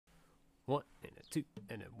1 and a 2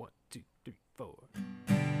 and a 1, 2, 3, 4.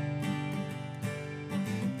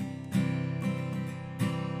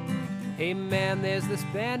 Hey man, there's this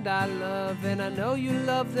band I love, and I know you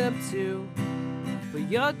love them too. But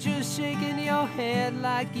you're just shaking your head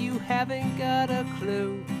like you haven't got a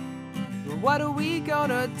clue. But what are we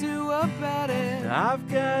gonna do about it? I've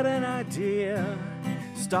got an idea.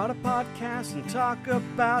 Start a podcast and talk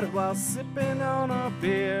about it while sipping on a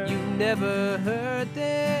beer. You never heard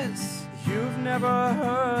this. You've never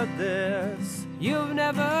heard this. You've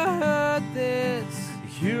never heard this.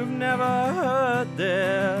 You've never heard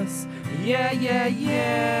this. Yeah, yeah,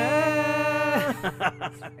 yeah.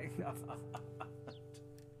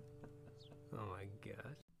 Oh my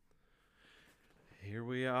god. Here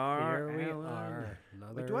we are. Here we Alan. are.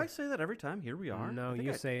 Another... Wait, do I say that every time? Here we are? No, I think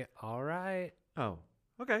you say, all right, Oh,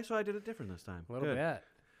 okay, so I did it different this time. a little Good. bit.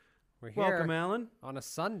 We're here Welcome, Alan. on a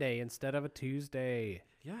Sunday instead of a Tuesday.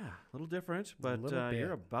 Yeah, a little different, but little bit.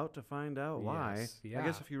 you're about to find out why. Yes, I yeah.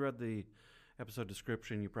 guess if you read the episode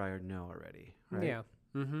description, you probably know already, right? Yeah.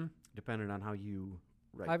 Mm-hmm. Depending on how you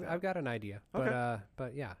write I've got an idea. Okay.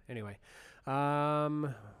 But yeah, anyway.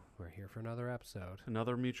 We're here for another episode.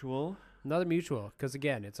 Another mutual. Another mutual, because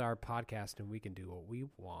again, it's our podcast and we can do what we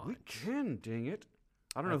want. We can, dang it.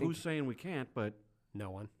 I don't I know think- who's saying we can't, but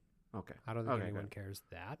No one. okay. I don't think Okay, anyone good. cares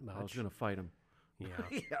that much. I was going to fight him. Yeah.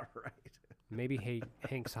 Yeah, right. Maybe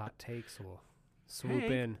Hank's Hot Takes will swoop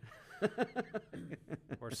Hank. in.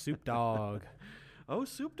 Or Soup Dog. Oh,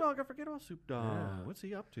 Soup Dog. I forget about Soup Dog. Yeah. What's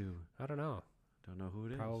he up to? I don't know. Don't know who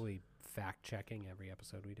it is. Probably fact checking every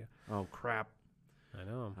episode we do. Oh, crap. I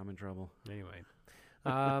know. I'm in trouble. Anyway.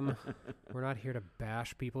 We're not here to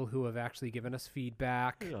bash people who have actually given us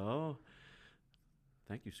feedback. Hello.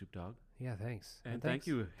 Thank you, Soup Dog. Yeah, thanks. And thanks- thank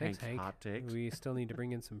you, thanks, Hank's Hank. Hot Takes. We still need to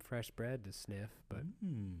bring in some fresh bread to sniff, but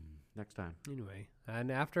Next time. anyway.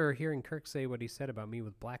 And after hearing Kirk say what he said about me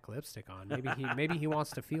with black lipstick on, maybe he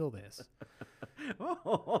wants to feel this.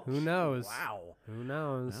 Oh, Who knows? wow. Who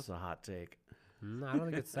knows? That's a hot take. I don't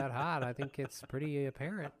think it's that hot. I think it's pretty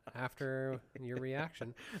apparent after your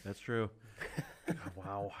reaction. That's true.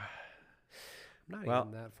 Wow. I'm not Well-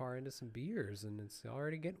 even that far into some beers, and it's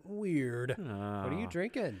already getting weird. What are you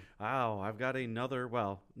drinking? Wow, I've got another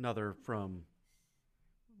from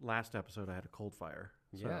last episode. I had a cold fire.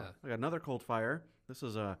 So Yeah. I got another cold fire. This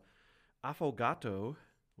is a affogato,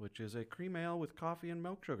 which is a cream ale with coffee and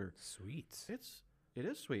milk sugar. Sweet. It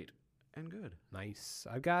is sweet and good. Nice.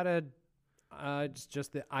 I've got a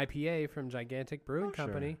just the IPA from Gigantic Brewing Oh, sure.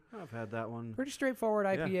 Company. I've had that one. Pretty straightforward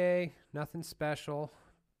Yeah. IPA. Nothing special,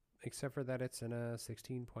 except for that it's in a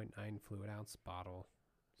 16.9 fluid ounce bottle.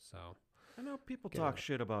 So I know people Get talk it.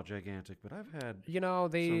 shit about Gigantic, but I've had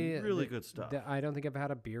some really good stuff. I don't think I've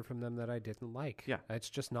had a beer from them that I didn't like. Yeah. It's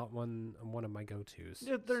just not one of my go-tos.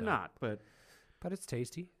 Yeah, they're So- not, but but it's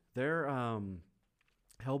tasty. their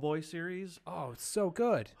Hellboy series. Oh, it's so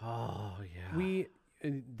good. Oh yeah.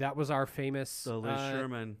 That was our famous. the Liz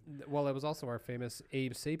Sherman. Well, it was also our famous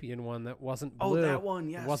Abe Sapien one that wasn't Oh, blue. that one.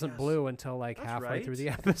 Yes. It wasn't yes. blue until like That's halfway through right. the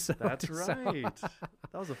episode. That's so- right.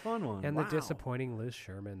 That was a fun one. And Wow. the disappointing Liz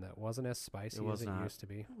Sherman that wasn't as spicy was as it not. used to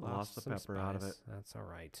be. Lost the some pepper out of spice. it. That's all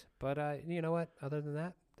right. But you know what? Other than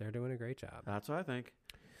that, they're doing a great job. That's what I think.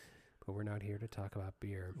 But we're not here to talk about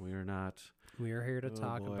beer. We are not. We are here to Oh,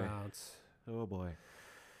 talk boy. about Oh boy.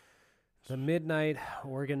 The Midnight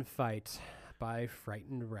Organ Fight by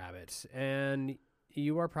Frightened Rabbit. And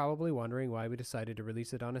you are probably wondering why we decided to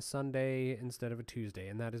release it on a Sunday instead of a Tuesday.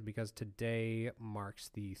 And that is because today marks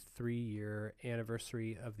the 3-year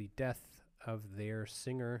anniversary of the death of their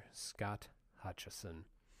singer, Scott Hutchison.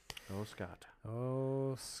 Oh Scott.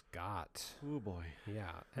 Oh, Scott. Oh boy.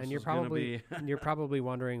 Yeah. This And you're is gonna probably be- you're probably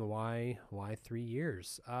wondering why 3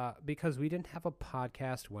 years? Because we didn't have a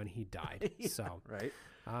podcast when he died. Yeah, So right.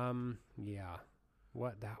 yeah.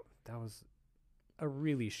 What that was a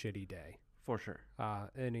really shitty day. For sure.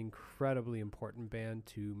 An incredibly important band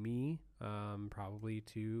to me, probably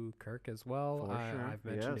to Kirk as well. For sure, I've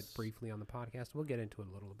mentioned yes. it briefly on the podcast. We'll get into it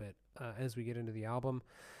a little bit as we get into the album.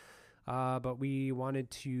 But we wanted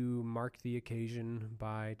to mark the occasion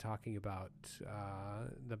by talking about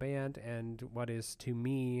the band and what is to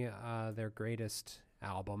me their greatest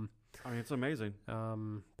album. I mean, it's amazing,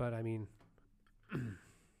 But I mean,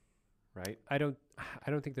 right? I don't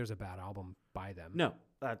think there's a bad album by them. No,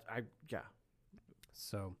 yeah.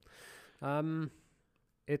 So,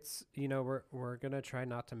 it's we're gonna try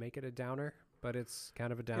not to make it a downer, but it's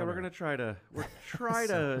kind of a downer. Yeah, we're gonna try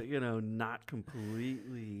to not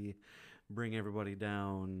completely bring everybody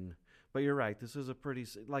down. But you're right. This is a pretty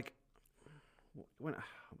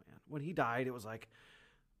when he died, it was like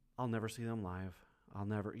I'll never see them live. I'll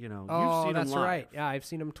never, you've Oh, seen that's him live. right. Yeah, I've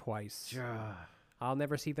seen them twice. Yeah. I'll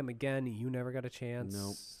never see them again. You never got a chance.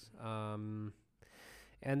 Nope.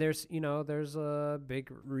 And there's a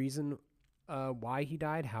big reason why he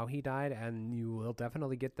died, how he died, and you will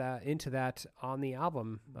definitely get into that on the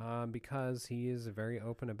album because he is very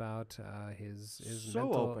open about his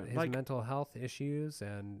mental health issues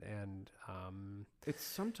and it's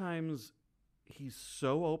sometimes he's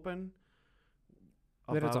so open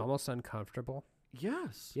that it's almost uncomfortable.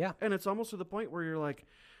 Yes. Yeah. And it's almost to the point where you're like,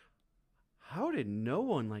 how did no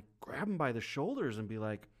one like grab him by the shoulders and be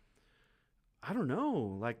like, I don't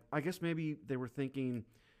know. Like, I guess maybe they were thinking,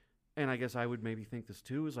 and I guess I would maybe think this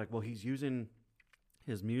too, is like, well, he's using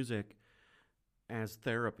his music as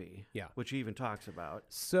therapy. Yeah. Which he even talks about.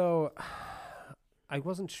 So I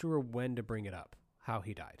wasn't sure when to bring it up, how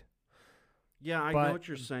he died. Yeah, I know what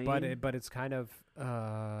you're saying. But it's kind of,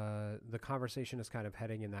 the conversation is kind of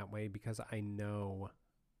heading in that way because I know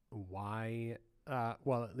why,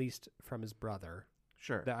 well, at least from his brother.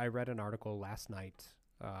 Sure. That I read an article last night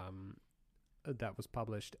that was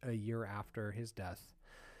published a year after his death.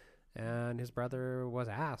 And his brother was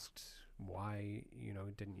asked, why,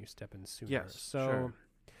 didn't you step in sooner? Yes, so sure.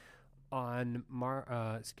 On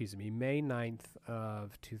May 9th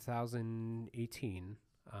of 2018,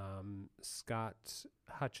 Scott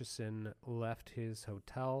Hutchison left his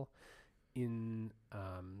hotel in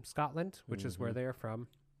Scotland, which is where they are from,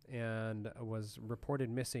 and was reported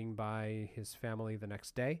missing by his family the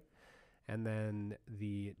next day. And then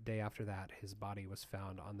the day after that, his body was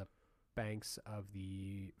found on the banks of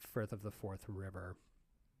the Firth of the Forth River,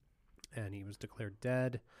 and he was declared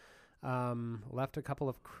dead. Left a couple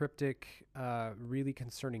of cryptic, really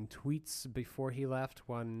concerning tweets before he left.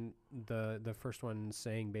 One, the first one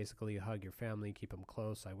saying basically, hug your family, keep them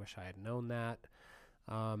close. I wish I had known that.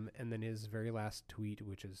 And then his very last tweet,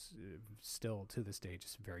 which is still to this day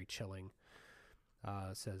just very chilling,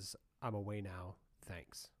 says, I'm away now.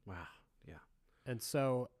 Thanks. Wow. Yeah. And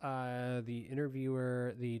so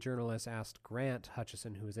the journalist asked Grant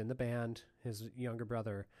Hutchison, who was in the band, his younger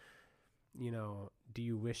brother, do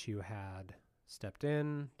you wish you had stepped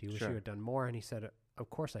in? Do you wish you had done more? And he said, of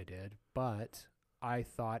course I did, but I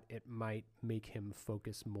thought it might make him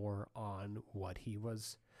focus more on what he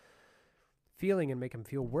was feeling and make him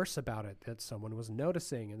feel worse about it, that someone was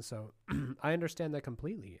noticing. And so I understand that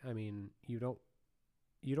completely. I mean, you don't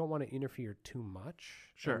want to interfere too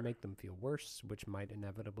much and make them feel worse, which might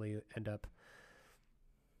inevitably end up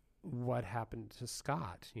what happened to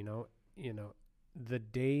Scott. The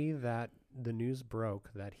day that the news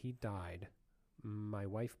broke that he died, my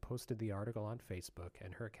wife posted the article on Facebook,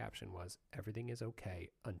 and her caption was, everything is okay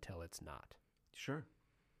until it's not. Sure.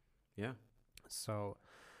 Yeah. So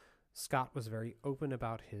Scott was very open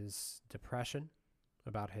about his depression,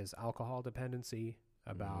 about his alcohol dependency,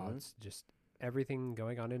 about just everything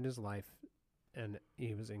going on in his life. And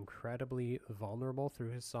he was incredibly vulnerable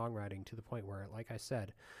through his songwriting to the point where, like I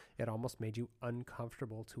said, it almost made you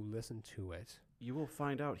uncomfortable to listen to it. You will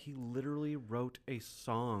find out he literally wrote a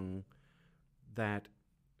song that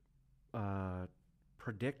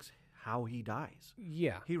predicts how he dies.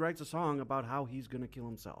 Yeah. He writes a song about how he's going to kill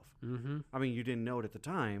himself. Mm-hmm. I mean, you didn't know it at the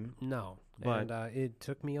time. No. But and it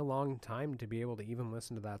took me a long time to be able to even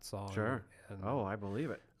listen to that song. Sure. And, I believe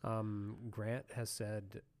it. Grant has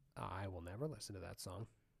said, I will never listen to that song.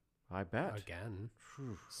 I bet. Again.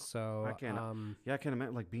 Whew. So, I can't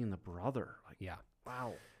imagine like being the brother. Like, yeah.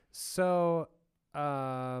 Wow. So,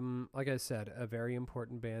 like I said, a very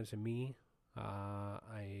important band to me.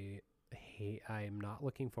 I'm not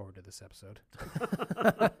looking forward to this episode.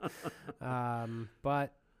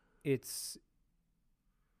 But it's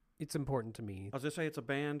important to me. I was going to say, it's a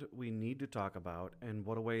band we need to talk about, and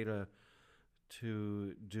what a way to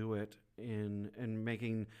do it in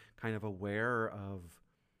making kind of aware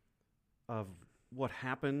of what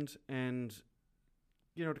happened, and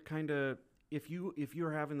to kind of, if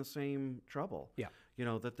you're having the same trouble,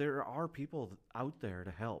 that there are people out there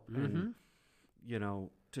to help and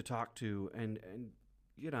to talk to, and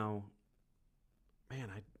man,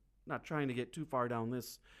 I'm not trying to get too far down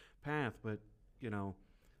this path, but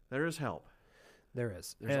there is help. There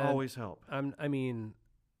is. There's always help. I mean,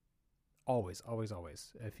 always.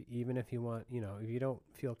 Even if you want, if you don't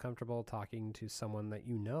feel comfortable talking to someone that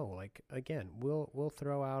like, again, we'll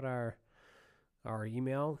throw out our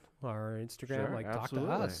email, our Instagram, sure, talk to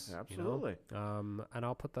us. Absolutely. And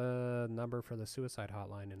I'll put the number for the suicide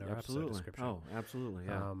hotline in our episode description. Oh, absolutely.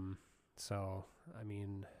 Yeah. So, I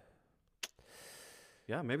mean,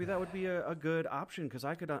 yeah, maybe that would be a good option, because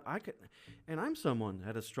I could, and I'm someone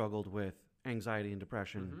that has struggled with anxiety and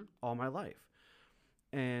depression all my life.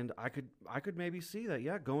 And I could maybe see that.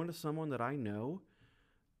 Yeah, going to someone that I know.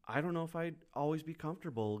 I don't know if I'd always be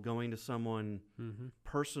comfortable going to someone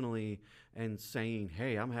personally and saying,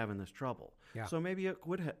 "Hey, I'm having this trouble." Yeah. So maybe it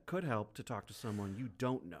could help to talk to someone you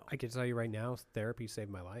don't know. I can tell you right now, therapy saved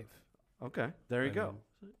my life. Okay, there you go.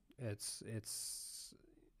 mean, it's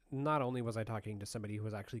not only was I talking to somebody who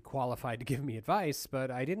was actually qualified to give me advice,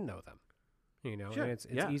 but I didn't know them. Sure, And it's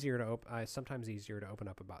yeah. easier to sometimes easier to open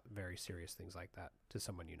up about very serious things like that to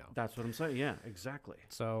someone you know. That's what I'm saying. Yeah, exactly.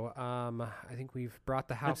 So I think we've brought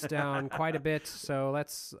the house down quite a bit. So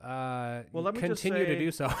let's let me just continue to say-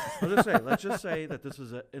 do so. Let's just say that this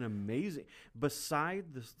is an amazing.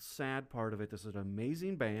 Beside the sad part of it, this is an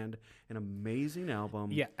amazing band, an amazing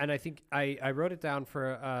album. Yeah, and I think I wrote it down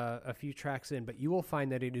for a few tracks in, but you will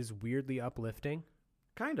find that it is weirdly uplifting.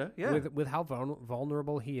 Kinda. Yeah. With how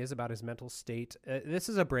vulnerable he is about his mental state. This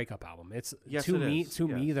is a breakup album. It's Yes, to it me is. to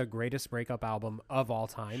me Yes. the greatest breakup album of all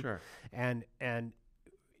time. Sure. And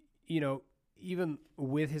even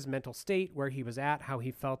with his mental state, where he was at, how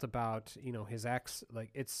he felt about his ex, like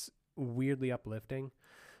it's weirdly uplifting.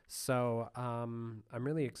 So I'm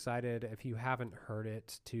really excited, if you haven't heard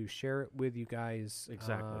it, to share it with you guys.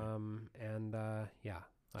 Exactly. Yeah.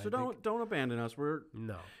 So don't abandon us. We're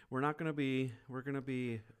No. not going to be. We're going to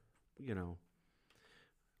be,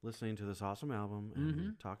 listening to this awesome album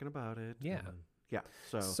and talking about it. Yeah. and- yeah.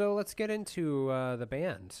 So let's get into the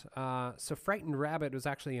band. So Frightened Rabbit was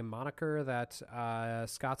actually a moniker that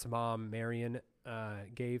Scott's mom, Marion,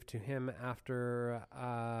 gave to him after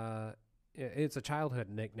it's a childhood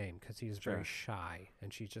nickname because he's very shy,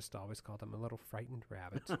 and she just always called him a little frightened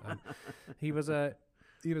rabbit. He was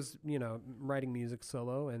writing music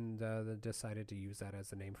solo and decided to use that as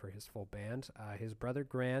the name for his full band. His brother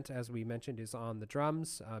Grant, as we mentioned, is on the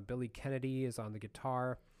drums. Billy Kennedy is on the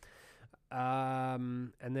guitar.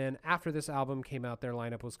 And then after this album came out, their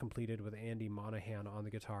lineup was completed with Andy Monahan on the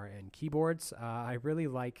guitar and keyboards. I really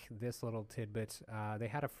like this little tidbit. They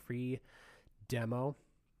had a free demo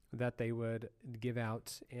that they would give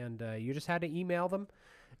out, and you just had to email them.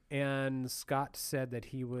 And Scott said that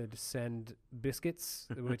he would send biscuits,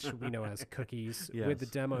 which we know as cookies, with the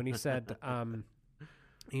Yes. demo. And he said,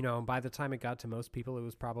 by the time it got to most people, it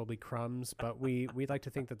was probably crumbs. But we'd like to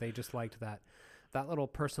think that they just liked that little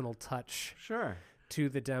personal touch Sure. to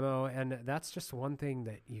the demo. And that's just one thing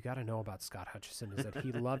that you got to know about Scott Hutchison, is that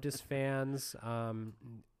he loved his fans.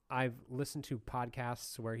 I've listened to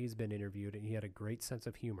podcasts where he's been interviewed, and he had a great sense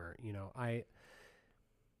of humor.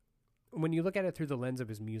 When you look at it through the lens of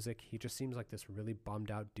his music, he just seems like this really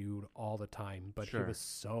bummed out dude all the time, but he Sure. was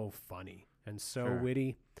so funny and so Sure.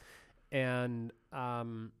 witty. And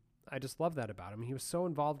I just love that about him. He was so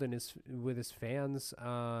involved with his fans,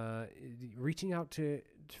 reaching out to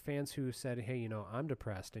fans who said, "Hey, I'm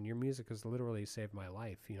depressed, and your music has literally saved my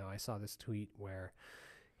life." I saw this tweet where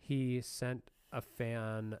he sent a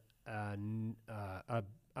fan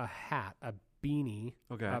a hat, a beanie,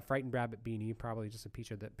 Okay. a Frightened Rabbit beanie, probably just a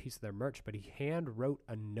piece of their merch, but he hand wrote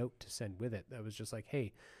a note to send with it that was just like,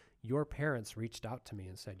 "Hey, your parents reached out to me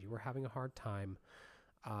and said you were having a hard time.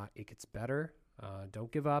 It gets better.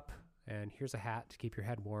 Don't give up. And here's a hat to keep your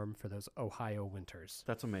head warm for those Ohio winters."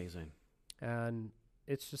 That's amazing. And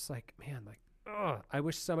it's just like, man, I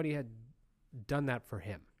wish somebody had done that for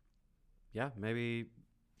him. Yeah. Maybe.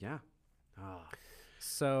 Yeah. Ah.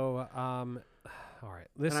 So, all right.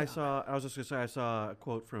 And Listen, I was just going to say, I saw a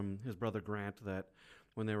quote from his brother Grant that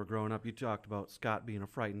when they were growing up, you talked about Scott being a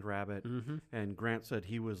frightened rabbit, and Grant said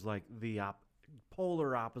he was like the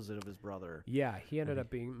polar opposite of his brother. yeah, he ended up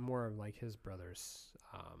being more of like his brother's,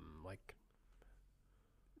 like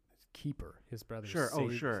keeper, his brother's Sure.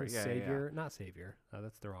 Sure. his Yeah, savior, not savior.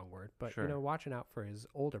 That's the wrong word, but Sure. watching out for his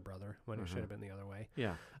older brother when it should have been the other way.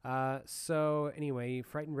 Yeah. So anyway,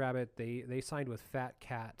 Frightened Rabbit, they signed with Fat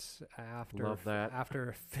Cat after Love that.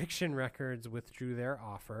 after Fiction Records withdrew their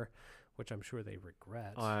offer, which I'm sure they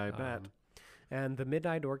regret. I bet. And The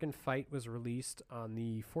Midnight Organ Fight was released on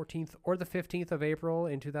the 14th or the 15th of April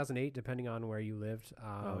in 2008, depending on where you lived.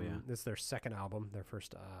 This is their second album. Their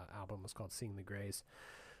first album was called Seeing the Grays.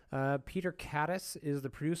 Peter Caddis is the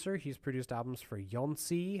producer. He's produced albums for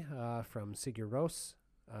Yonsei from Sigur Rós,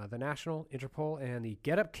 The National, Interpol, and the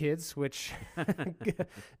Get Up Kids, which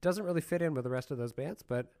doesn't really fit in with the rest of those bands,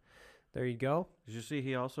 but there you go. Did you see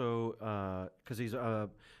he also, because he's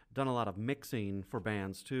done a lot of mixing for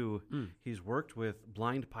bands too. He's worked with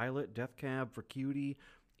Blind Pilot, Death Cab for Cutie,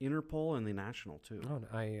 Interpol, and The National too. Oh,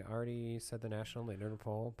 I already said The National, the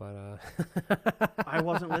Interpol, but I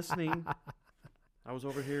wasn't listening. I was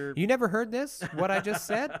over here. You never heard this? What I just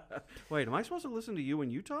said? Wait, am I supposed to listen to you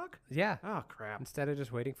when you talk? Yeah. Oh, crap. Instead of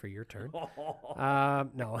just waiting for your turn. I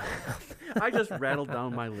No. just rattled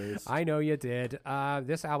down my list. I know you did.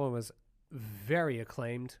 This album was very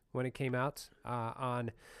acclaimed when it came out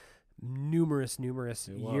on numerous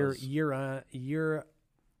year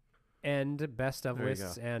end best of There you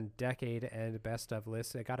lists and decade end best of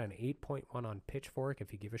lists. It got an 8.1 on Pitchfork.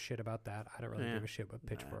 If you give a shit about that, I don't really give a shit what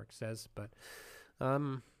Pitchfork says, but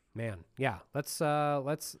man, yeah. Let's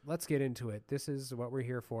get into it. This is what we're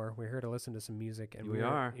here for. We're here to listen to some music, and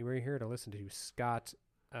we're here to listen to Scott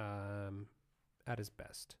at his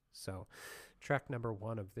best. So, track number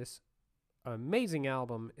 1 of this amazing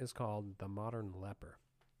album is called "The Modern Leper."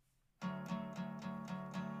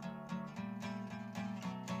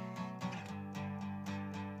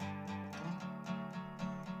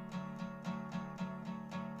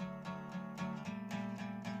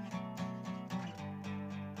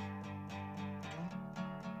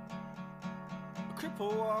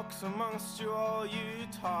 Cripple walks amongst you, all you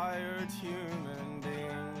tired human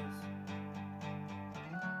beings.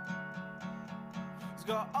 He's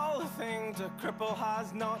got all the things a cripple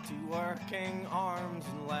has, not 2 working arms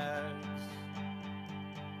and legs.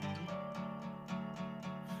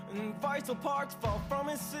 And vital parts fall from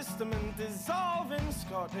his system and dissolve in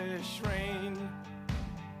Scottish rain.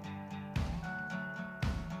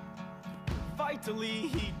 Vitally,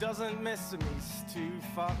 he doesn't miss him, he's too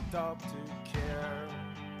fucked up to care.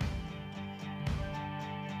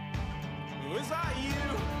 Was that you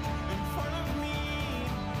in front of me?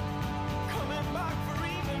 Coming back for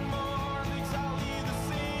even more, exactly the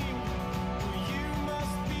same. You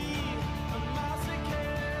must be a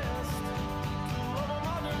masochist to love a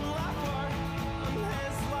modern leper on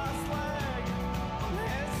his last leg, on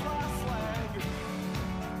his last leg.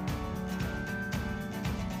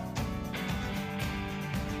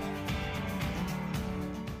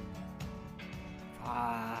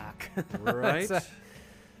 Right? That's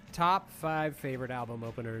top 5 favorite album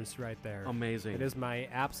openers right there. Amazing. It is my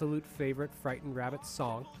absolute favorite Frightened Rabbit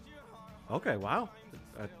song. Okay, wow.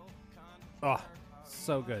 Oh,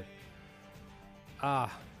 so good.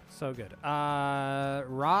 So good.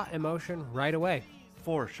 Raw emotion right away.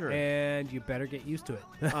 For sure. And you better get used to it.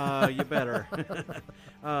 You better.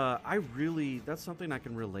 That's something I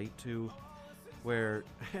can relate to where,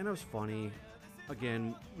 and it was funny,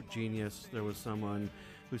 again, Genius, there was someone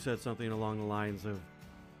who said something along the lines of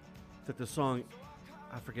that the song,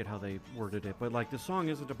 I forget how they worded it, but like the song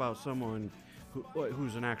isn't about someone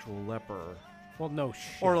who's an actual leper. Well, no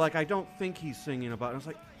shit. Or like, I don't think he's singing about it. I was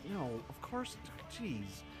like, no, of course, jeez.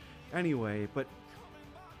 Anyway, but,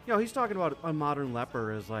 you know, he's talking about a modern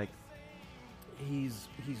leper as like, he's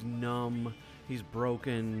numb, he's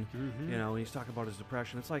broken, you know, and he's talking about his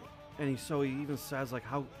depression. It's like, and he even says like,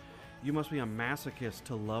 how you must be a masochist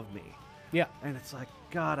to love me. Yeah. And it's like,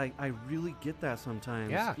 God, I really get that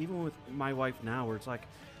sometimes. Yeah. Even with my wife now, where it's like,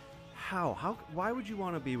 why would you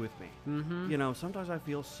want to be with me? You know, sometimes I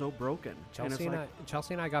feel so broken.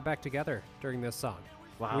 Chelsea and I got back together during this song.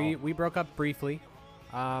 Wow. We broke up briefly,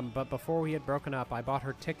 but before we had broken up, I bought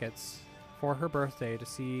her tickets for her birthday to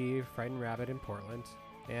see Frightened Rabbit in Portland,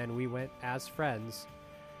 and we went as friends.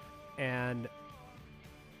 And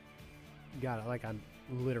got it. Like, I'm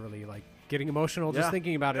literally like getting emotional just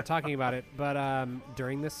thinking about it, talking about it. But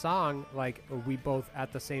during this song, like, we both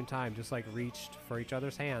at the same time just like reached for each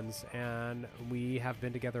other's hands, and we have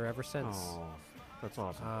been together ever since. Oh, that's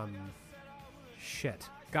awesome. Shit.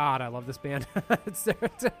 God, I love this band.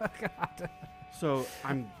 God. So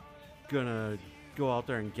I'm gonna go out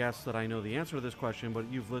there and guess that I know the answer to this question, but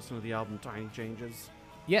you've listened to the album Tiny Changes,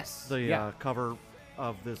 Yes. the cover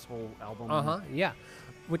of this whole album. Yeah.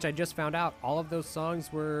 Which I just found out, all of those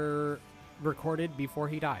songs were recorded before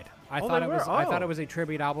he died. I thought it was a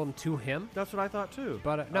tribute album to him, That's what I thought too.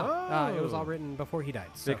 but no, it was all written before he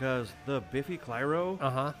died. So. Because the Biffy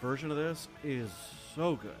Clyro version of this is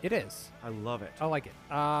so good. It is. I love it. I like it.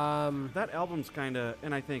 That album's kind of,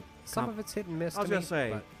 and I think Some of it's hit and miss. I was to gonna me,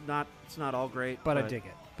 say but it's not all great, I dig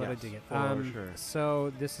it. But I yes, dig it. for sure.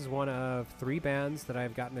 So this is one of 3 bands that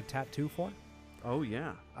I've gotten a tattoo for. Oh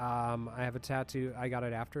yeah. I have a tattoo. I got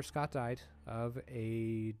it after Scott died, of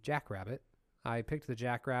a jackrabbit. I picked the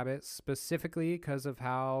jackrabbit specifically because of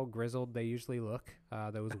how grizzled they usually look.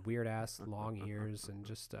 Those weird ass long ears, and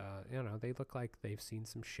just they look like they've seen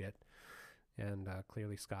some shit. And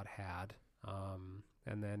clearly Scott had.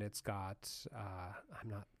 And then it's got. I'm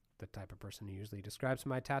not the type of person who usually describes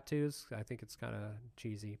my tattoos. I think it's kind of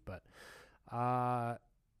cheesy, but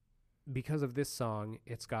because of this song,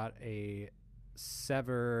 it's got a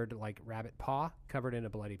severed like rabbit paw covered in a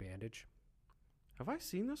bloody bandage. Have I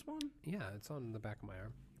seen this one? Yeah, it's on the back of my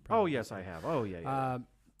arm. Oh, Probably. yes, I have. Oh, yeah.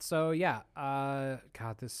 So yeah,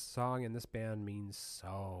 God, this song and this band means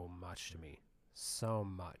so much to me, so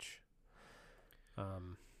much.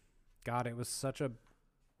 God, it was such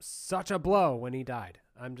a blow when he died.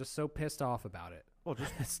 I'm just so pissed off about it. Well,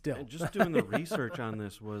 just Still, and just doing the research on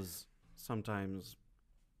this was sometimes,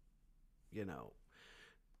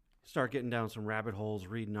 start getting down some rabbit holes,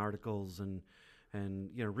 reading articles and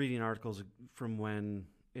reading articles from when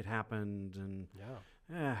it happened and yeah.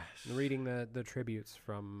 Reading the tributes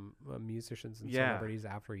from musicians and Yeah. celebrities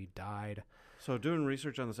after he died. So doing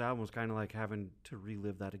research on this album was kind of like having to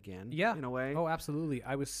relive that again. Yeah. in a way. Oh, absolutely.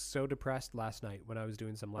 I was so depressed last night when I was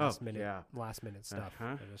doing some last minute stuff.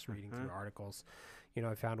 Uh-huh. And just reading through articles.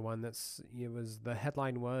 I found one the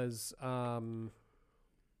headline was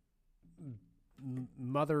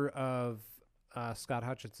mother of Scott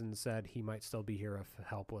Hutchinson said he might still be here if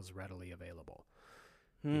help was readily available.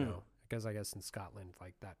 Because I guess in Scotland,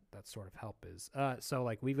 like that sort of help is. So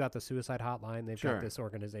like we've got the suicide hotline. They've Sure. got this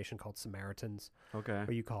organization called Samaritans, Okay.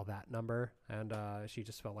 where you call that number, and she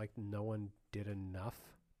just felt like no one did enough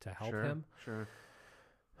to help Sure. him. Sure.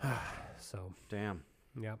 So Damn.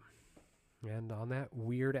 yeah. And on that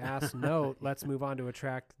weird ass note, let's move on to a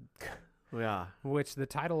track Yeah. which the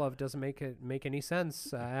title of doesn't make any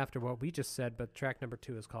sense after what we just said. But track number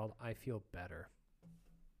 2 is called "I Feel Better."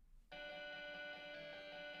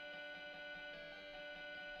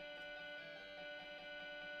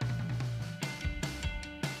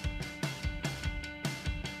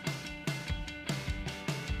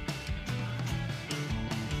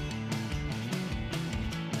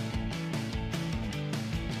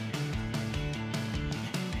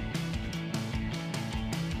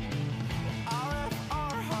 I left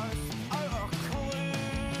our house without a clue.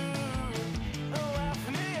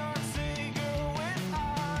 Left New York City, girl,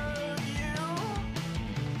 without you.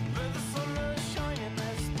 But the sun does shine in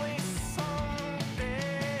this place some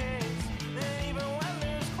days. And even when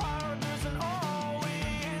there's cloud, doesn't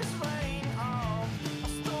always rain. Oh, I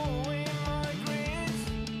stole away my grades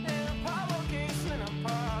in a pile case in a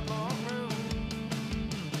padlock room,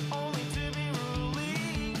 only to be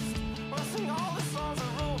released. I'll sing all the songs I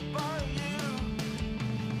wrote by you.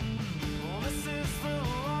 Well, this is the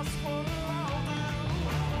last one I'll do.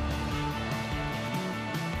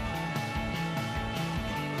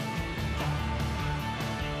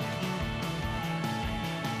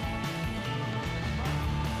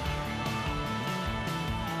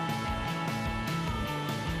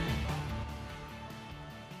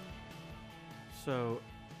 So,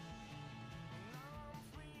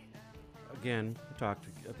 again, we talked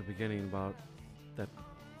at the beginning about that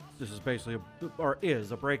this is basically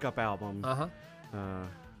is a breakup album. Uh-huh.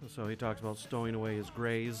 So he talks about stowing away his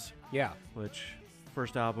grays, Yeah. which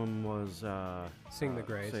first album was Sing the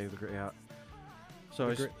Grays. Save the Grays. Yeah.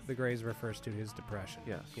 So The Grays refers to his depression.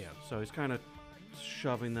 yes. Yeah. So he's kind of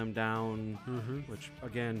shoving them down, Mm-hmm. which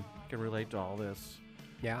again can relate to all this.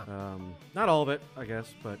 Yeah. Not all of it, I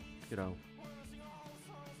guess, but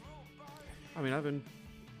I mean, I've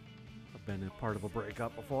been a part of a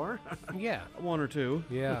breakup before, Yeah. one or two.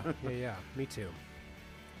 Yeah. Yeah. Me too.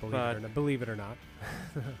 But- Believe it or not.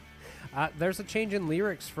 There's a change in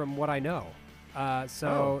lyrics from what I know.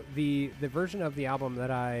 The version of the album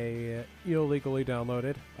that I illegally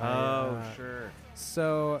downloaded. Sure.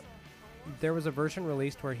 So there was a version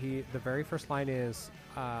released where the very first line is,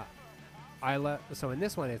 so in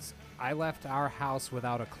this one it's, "I left our house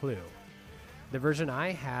without a clue." The version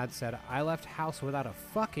I had said, "I left house without a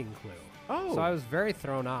fucking clue." Oh, So I was very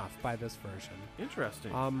thrown off by this version.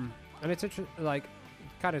 interesting. And it's like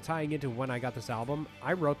kind of tying into when I got this album.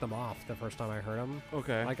 I wrote them off the first time I heard them.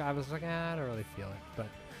 okay. Like I was like, I don't really feel it. But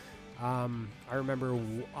I remember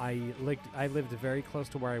I lived very close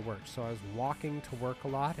to where I worked, so I was walking to work a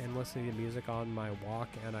lot and listening to music on my walk.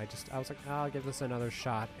 And I was like, I'll give this another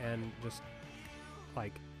shot, and just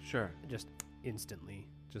Sure. instantly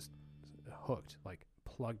just hooked, like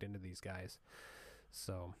plugged into these guys.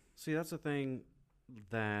 So See, that's the thing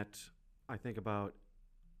that I think about.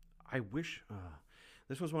 I wish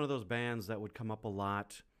this was one of those bands that would come up a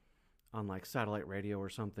lot on like satellite radio or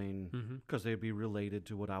something, because they'd be related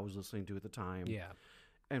to what I was listening to at the time. yeah,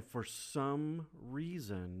 And for some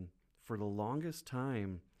reason, for the longest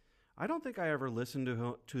time, I don't think I ever listened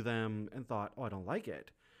to them and thought, oh, I don't like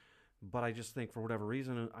it. But I just think for whatever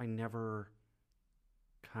reason, I never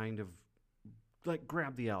kind of like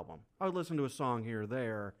grabbed the album. I would listen to a song here or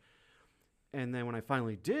there. And then when I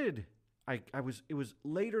finally did, it was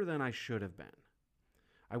later than I should have been.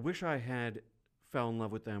 I wish I had fell in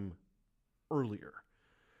love with them earlier.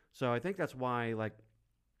 So I think that's why, like,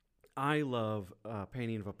 I love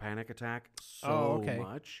Painting of a Panic Attack so okay.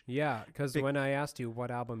 much. Yeah, because Big- when I asked you what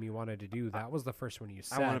album you wanted to do, that was the first one you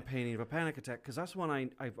said. I want a Painting of a Panic Attack because that's one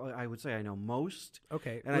I would say I know most.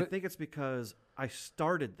 Okay. And I think it's because I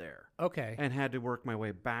started there Okay. and had to work my way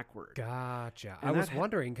backward. Gotcha. And I was that ha-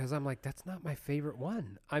 wondering because I'm like, that's not my favorite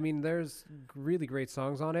one. I mean, there's really great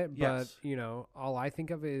songs on it, but Yes. all I think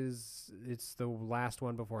of is it's the last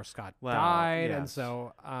one before Scott Well, died, and yes.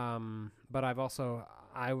 so, but I've also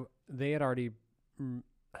they had already,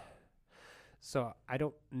 so I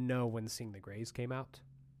don't know when Sing the Greys came out.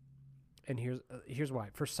 And here's why.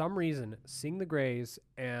 For some reason, Sing the Greys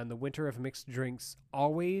and The Winter of Mixed Drinks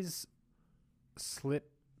always slip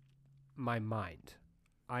my mind.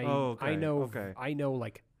 I Okay, know okay. I know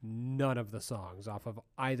like none of the songs off of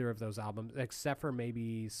either of those albums except for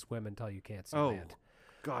maybe Swim Until You Can't See Oh. Land.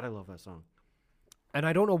 God, I love that song. And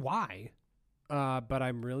I don't know why, but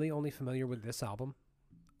I'm really only familiar with this album,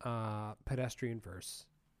 Pedestrian Verse,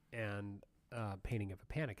 and Painting of a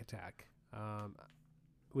Panic Attack,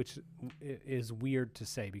 which is weird to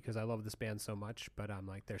say because I love this band so much, but I'm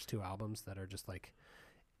like, there's two albums that are just like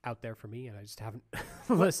out there for me, and I just haven't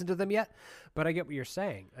listened to them yet. But I get what you're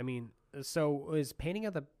saying. I mean, so is Painting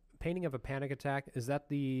of a Panic Attack, is that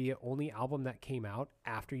the only album that came out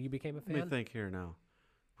after you became a fan? Let me think here now.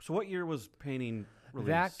 So what year was Painting released?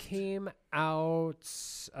 That came out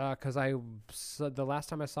because the last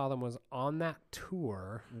time I saw them was on that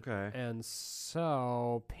tour, Okay. and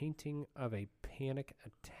so Painting of a Panic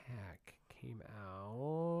Attack came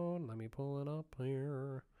out. Let me pull it up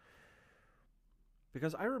here.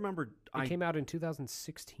 Because I remember It came out in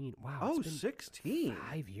 2016. Wow. Oh, it's been 16.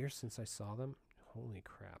 5 years since I saw them. Holy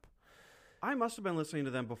crap. I must have been listening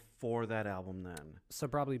to them before that album then. So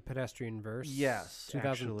probably Pedestrian Verse. Yes,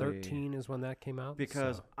 2013 is when that came out.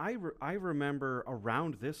 Because so. I remember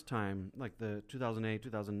around this time, like the 2008,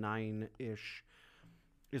 2009-ish,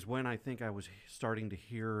 is when I think I was starting to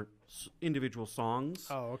hear individual songs.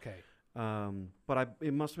 Oh, okay. But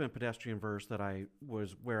it must have been Pedestrian Verse that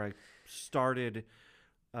where I started,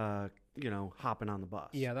 hopping on the bus.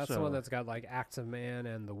 Yeah, that's the So- one that's got like Acts of Man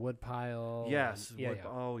and the Woodpile. Yes. and- yeah.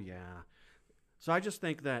 Oh, yeah. So I just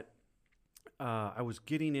think that I was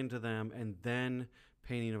getting into them, and then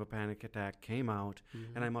Painting of a Panic Attack came out,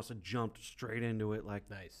 and I must have jumped straight into it like,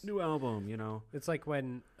 Nice. new album, It's like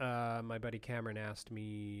when my buddy Cameron asked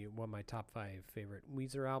me what my top 5 favorite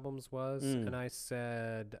Weezer albums was, and I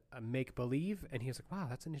said Make Believe, and he was like, wow,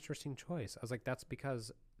 that's an interesting choice. I was like, that's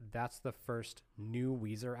because that's the first new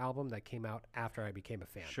Weezer album that came out after I became a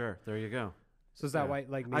fan. Sure, there you go. So is that Yeah. why,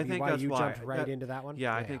 like, I maybe think why that's you why. jumped right into that one?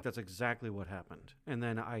 Yeah, I think that's exactly what happened. And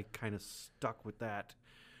then I kind of stuck with that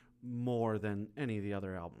more than any of the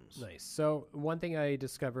other albums. Nice. So one thing I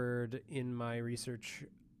discovered in my research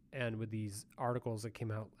and with these articles that came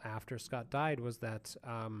out after Scott died was that,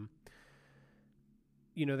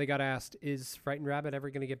 they got asked, is Frightened Rabbit ever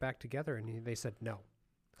going to get back together? And they said no.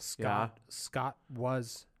 Scott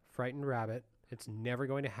was Frightened Rabbit. It's never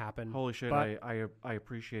going to happen. Holy shit, But- I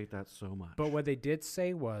appreciate that so much. But what they did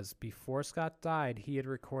say was before Scott died, he had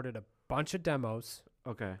recorded a bunch of demos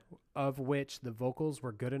Okay. of which the vocals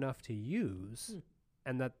were good enough to use,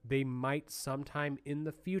 and that they might sometime in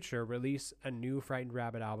the future release a new Frightened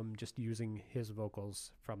Rabbit album just using his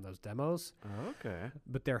vocals from those demos. Okay.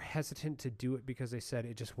 But they're hesitant to do it because they said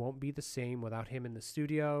it just won't be the same without him in the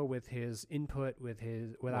studio, with his input,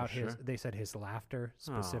 without his, sure. they said his laughter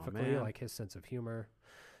specifically, man. like his sense of humor.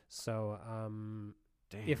 So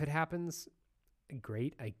Damn. if it happens,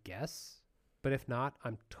 great, I guess. But if not,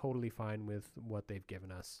 I'm totally fine with what they've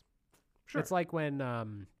given us. Sure. It's like when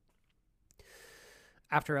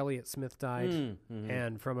after Elliott Smith died Mhm.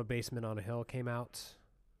 and From a Basement on a Hill came out,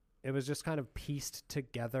 it was just kind of pieced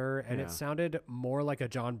together, and Yeah. it sounded more like a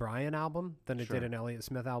John Bryan album than it Sure. did an Elliott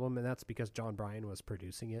Smith album, and that's because John Bryan was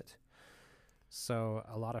producing it. So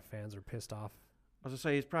a lot of fans are pissed off I was gonna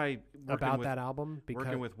say he's probably working about with, that album because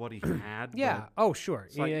working with what he had. yeah, oh sure,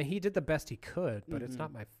 it's like- yeah, he did the best he could, but it's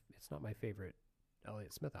Mhm. not my favorite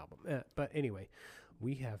Elliott Smith album. But anyway,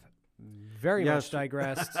 we have very Yes. much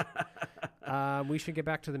digressed. We should get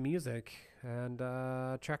back to the music, and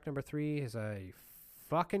track number 3 is a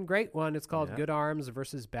fucking great one. It's called Yeah. Good Arms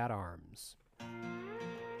versus Bad Arms.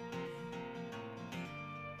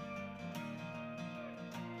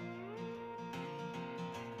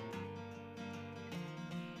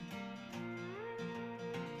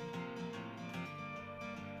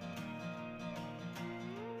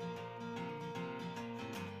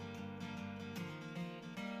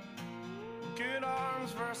 Good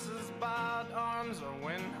arms versus bad arms, or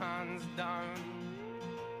when hands down,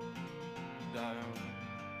 down.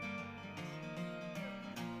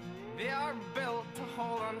 are built to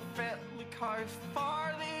hold unfitly cars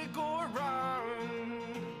far they go around.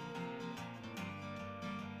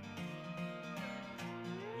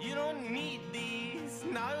 You don't need these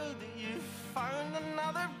now that you've found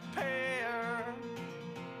another pair.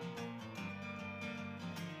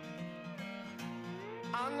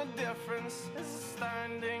 And the difference is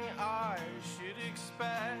astounding, I should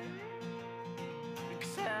expect.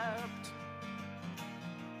 Except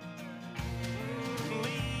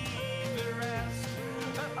leave the rest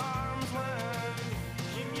at arm's length.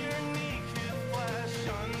 Keep your naked flesh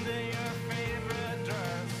under your favorite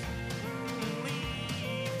dress.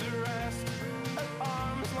 Leave the rest at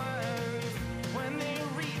arm's length. When they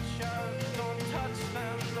reach out, don't touch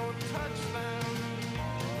them, don't touch them.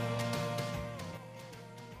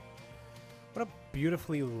 What a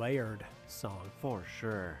beautifully layered song. For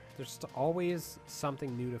sure. There's always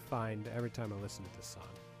something new to find every time I listen to this song.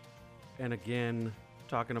 And again,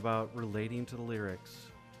 talking about relating to the lyrics,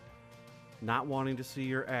 not wanting to see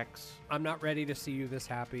your ex I'm not ready to see you this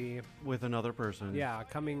happy. with another person. Yeah,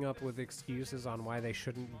 coming up with excuses on why they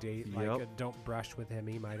shouldn't date. Yep. Like, don't brush with him.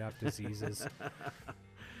 He might have diseases.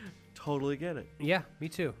 Totally get it. Yeah, me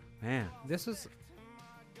too. Man. This is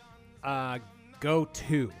a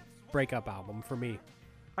go-to breakup album for me.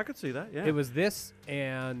 I could see that, yeah. It was this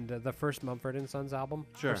and the first Mumford and Sons album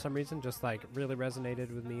Sure. for some reason. Just like really resonated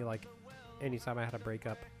with me. Like anytime I had a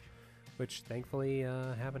breakup, which thankfully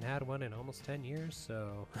haven't had one in almost 10 years.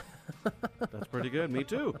 So That's pretty good. Me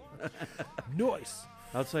too. nice.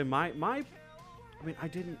 I'd say I mean, I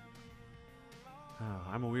didn't. Oh,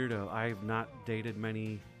 I'm a weirdo. I've not dated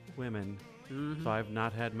many women, so I've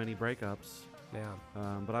not had many breakups. Yeah.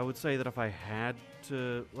 But I would say that if I had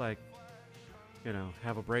to, like,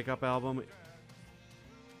 have a breakup album,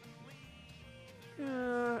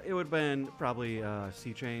 it would have been probably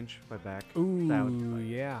Sea Change by Beck. Ooh, That would be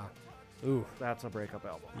yeah. Ooh, That's a breakup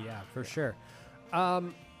album. yeah, for sure.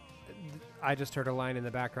 I just heard a line in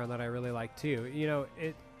the background that I really like too.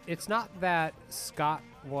 It's not that Scott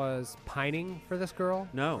was pining for this girl,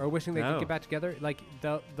 No, or wishing they no. could get back together. Like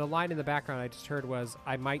the line in the background I just heard was,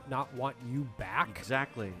 "I might not want you back,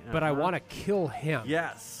 Exactly. but I Uh-huh. want to kill him."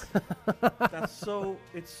 Yes. It's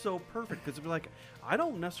so perfect because it'd be like, I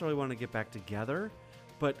don't necessarily want to get back together,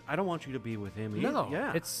 but I don't want you to be with him either. No,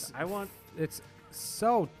 Yeah. it's It's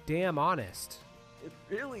so damn honest. It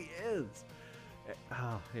really is.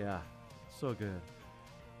 Oh, yeah. So good.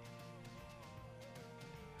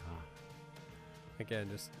 Again,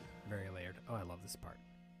 just very layered. Oh, I love this part.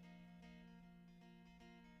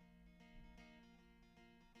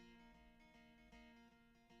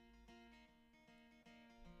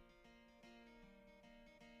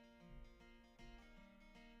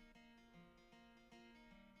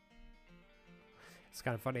 It's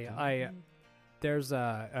kind of funny. There's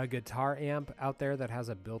a guitar amp out there that has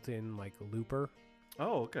a built-in like looper,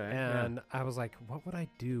 Oh, okay. and I was like, what would I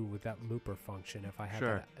do with that looper function if I had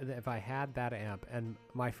Sure. that amp? And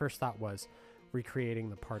my first thought was recreating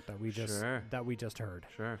the part that we just Sure. heard,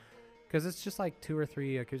 Sure. because it's just like 2 or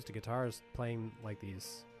 3 acoustic guitars playing like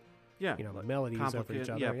these, Yeah. like melodies over each complicated-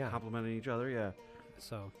 other. Yeah, complimenting each other. Yeah.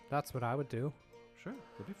 So that's what I would do. Sure.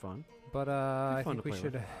 It'd be fun. But I fun think to we play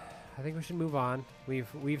with. should. I think we should move on.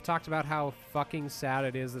 We've talked about how fucking sad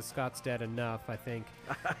it is that Scott's dead enough, I think,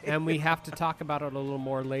 and we have to talk about it a little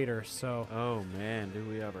more later. So, Oh, man. Do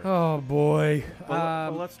we ever. oh boy.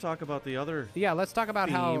 Well, let's talk about the other. Yeah, let's talk about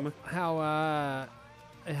theme. how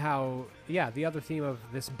the other theme of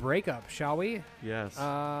this breakup, shall we? Yes.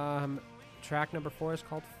 Track number 4 is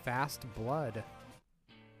called Fast Blood.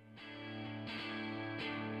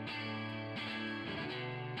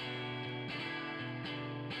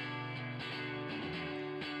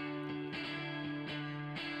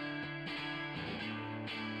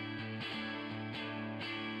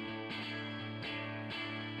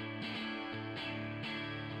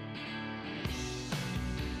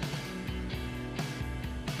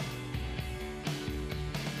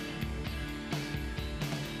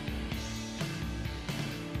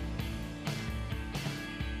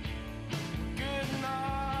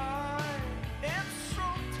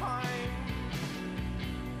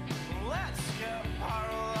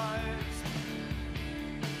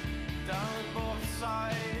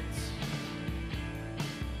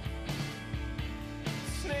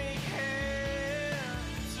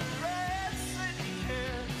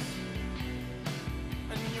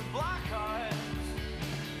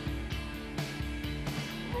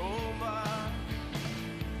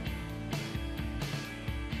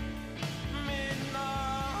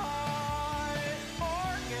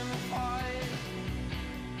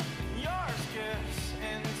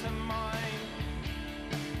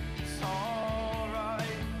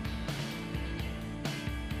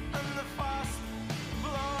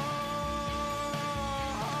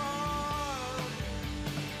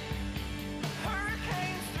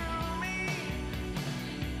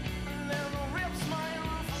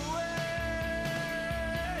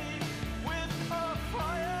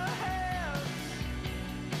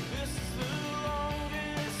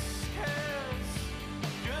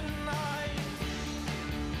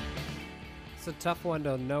 It's a tough one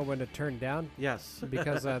to know when to turn down Yes.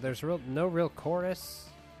 because there's no real chorus.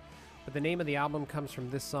 But the name of the album comes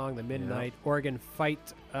from this song, The Midnight Organ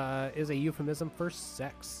Fight, is a euphemism for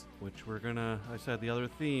sex. Which I said the other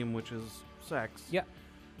theme, which is sex. Yeah.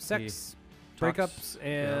 Sex, talks- breakups,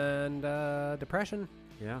 and depression,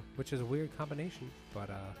 Yeah. which is a weird combination.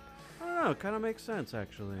 But I don't know. It kind of makes sense,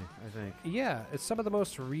 actually, I think. yeah, it's some of the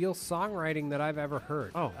most real songwriting that I've ever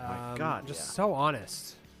heard. Oh, my God, Just yeah. so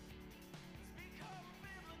honest.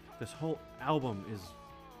 This whole album is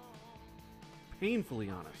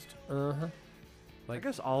painfully honest. Uh-huh. I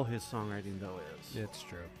guess all his songwriting, though, is. It's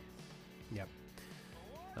true. Yep.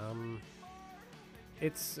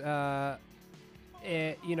 It's we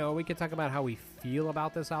could talk about how we feel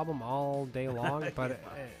about this album all day long, but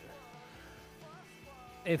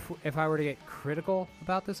if I were to get critical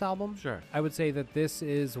about this album, Sure. I would say that this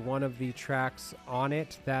is one of the tracks on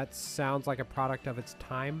it that sounds like a product of its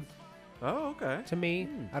time Oh, okay. to me.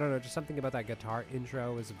 I don't know, just something about that guitar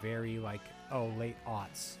intro is very like, late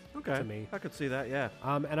aughts Okay. to me. I could see that, yeah.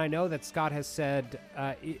 And I know that Scott has said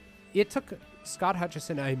it took Scott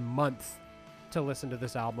Hutchison a month to listen to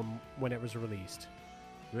this album when it was released.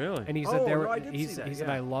 Really? And he said he said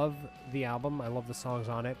I love the album, I love the songs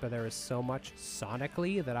on it, but there is so much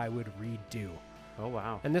sonically that I would redo. Oh,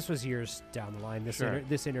 wow. And this was years down the line, this Sure.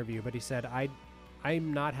 this interview, but he said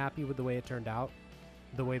I'm not happy with the way it turned out,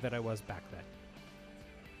 the way that I was back then.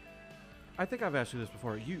 I think I've asked you this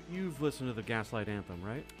before. You've listened to the Gaslight Anthem,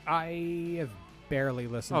 right? I have barely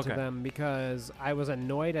listened to Okay. them because I was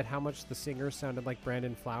annoyed at how much the singer sounded like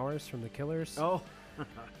Brandon Flowers from The Killers. Oh.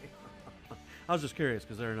 I was just curious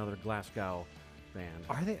because they're another Glasgow band.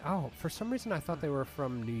 Are they? Oh, for some reason I thought they were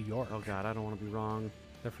from New York. Oh, God, I don't want to be wrong.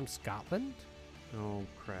 They're from Scotland? Oh,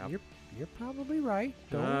 crap. You're probably right.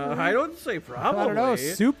 Don't worry. I don't say probably. I don't know.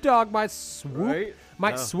 Soup Dog might swoop Right?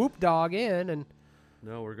 might No. swoop dog in and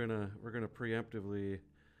No, we're gonna preemptively.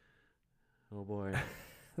 Oh boy,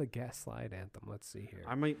 the Gaslight Anthem. Let's see here.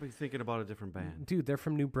 I might be thinking about a different band. Dude, they're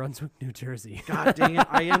from New Brunswick, New Jersey. God dang it,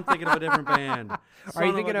 I am thinking of a different band. Are you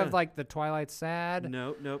Son thinking a of gun. like the Twilight Sad?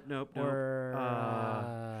 Nope.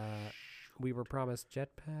 Or We Were Promised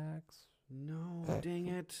Jetpacks? No, dang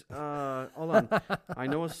it. Hold on. I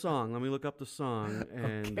know a song. Let me look up the song.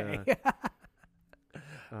 And Okay.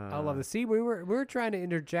 I love this. See, we were trying to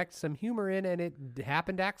interject some humor in, and it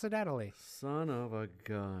happened accidentally. Son of a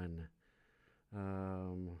gun.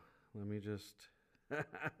 Let me just.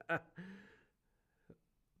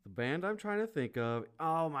 The band I'm trying to think of.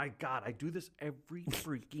 Oh my God, I do this every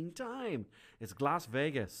freaking time. It's Las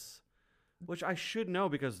Vegas, which I should know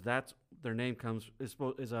because that's their name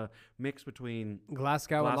is a mix between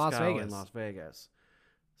Glasgow and Las Vegas. and Las Vegas.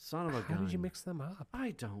 Son of a How gun. did you mix them up?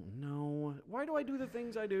 I don't know. Why do I do the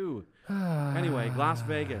things I do? Anyway, Las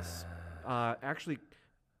Vegas actually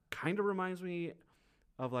kind of reminds me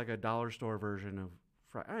of like a dollar store version of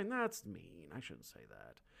I mean, that's mean. I shouldn't say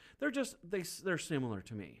that. They're just they're similar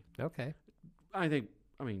to me. Okay. I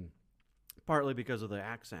mean, partly because of the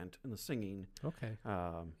accent and the singing. Okay.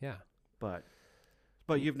 Yeah. But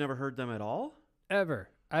you've never heard them at all? Ever.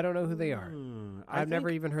 I don't know who they are. I've never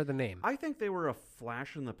even heard the name. I think they were a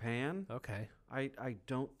flash in the pan. Okay. I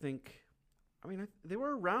don't think. I mean, they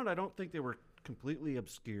were around. I don't think they were completely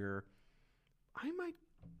obscure.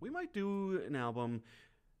 We might do an album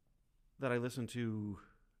that I listen to.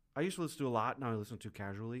 I used to listen to a lot. Now I listen to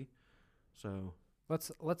casually. So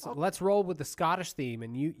Let's roll with the Scottish theme,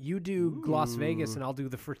 and you do Las Vegas, and I'll do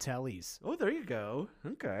the Fratellis. oh, there you go.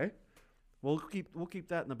 Okay, we'll keep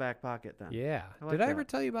that in the back pocket then. Yeah. I like Did I that. ever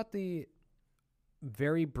tell you about the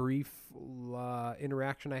very brief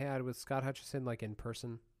interaction I had with Scott Hutchison, like in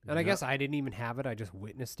person? And I Yeah. guess I didn't even have it. I just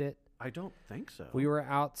witnessed it. I don't think so. We were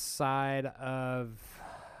outside of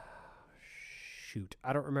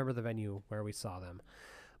I don't remember the venue where we saw them.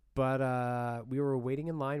 But we were waiting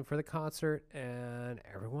in line for the concert, and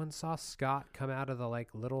everyone saw Scott come out of the like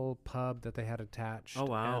little pub that they had attached. Oh,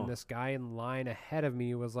 wow. And this guy in line ahead of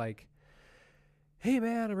me was like, "Hey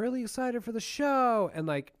man, I'm really excited for the show." And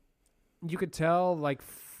like you could tell like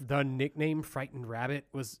the nickname Frightened Rabbit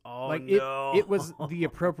was it was the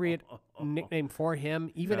appropriate nickname for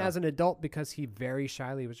him, even Yeah. as an adult, because he very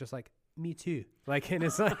shyly was just like, "Me too," like in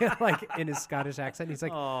his like in his Scottish accent. He's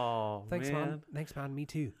like, "Oh, "Thanks, man. man. Thanks, man. Me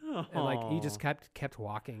too." And like he just kept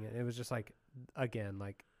walking, and it was just like, again,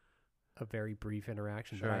 like a very brief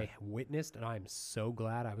interaction that I witnessed, and I'm so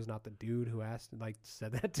glad I was not the dude who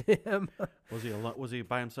said that to him. Was he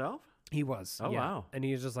by himself? He was. Oh, yeah. wow. And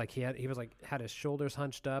he was just like had his shoulders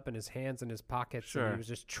hunched up and his hands in his pockets. And Sure. he was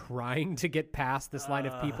just trying to get past this line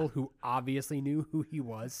of people who obviously knew who he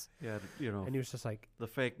was. Yeah, you know, And he was just like, the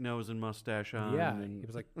fake nose and mustache on. yeah. and He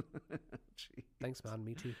was like, Gee. thanks, man.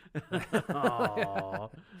 Me too. Aw.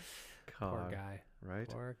 Poor God, guy. right?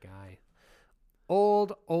 Poor guy.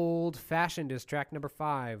 Old fashioned is track number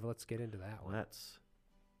 5. Let's get into that one. Let's.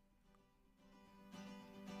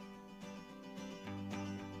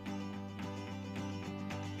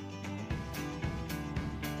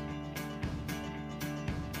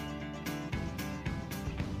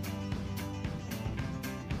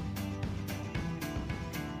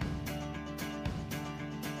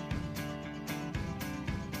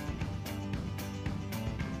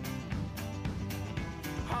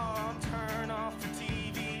 Oh, turn off the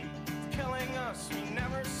TV. It's killing us. We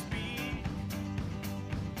never speak.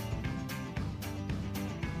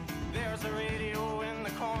 There's a radio in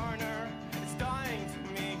the corner. It's dying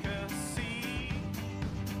to make us see.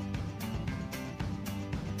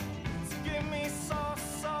 So give me soft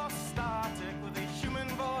static with a human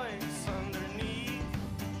voice underneath.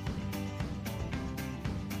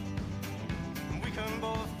 And we can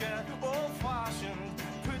both get old-fashioned.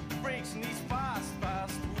 Put the brakes in these fast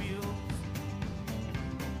wheels.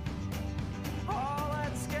 Oh,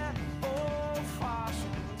 let's get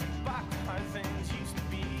old-fashioned. Back to how things used to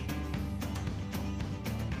be.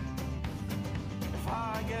 If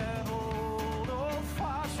I get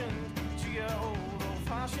old-fashioned, you get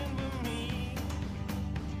old-fashioned with me.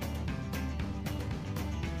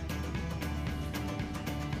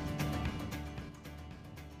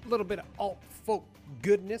 A little bit of alt folk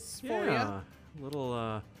goodness for you. Yeah,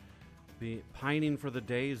 little be pining for the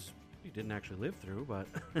days you didn't actually live through, but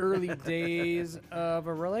Early days of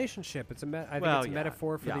a relationship. I think Well, it's a yeah.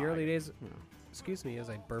 metaphor for the Yeah, early I- days. you know. Excuse me as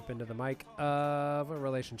I burp into the mic of a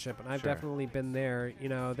relationship, and I've Sure. definitely been there. You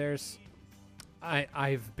know,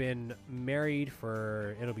 I've been married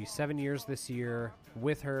for it'll be 7 years this year,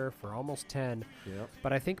 with her for almost 10. Yep.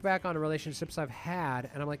 But I think back on relationships I've had,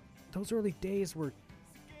 and I'm like, those early days were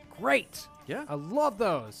great. Yeah. I love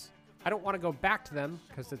those. I don't want to go back to them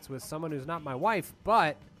because it's with someone who's not my wife,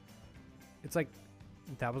 but it's like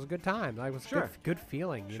that was a good time. That was Sure. good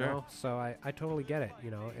feeling, you Sure. know. So I totally get it, you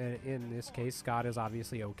know. And in this case, Scott is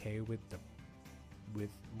obviously okay with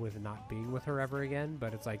with not being with her ever again,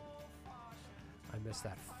 but it's like I miss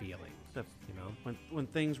that feeling, The- you know. when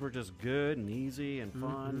things were just good and easy and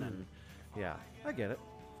fun Mhm. and yeah, I get it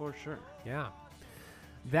for sure. Yeah.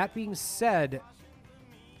 That being said,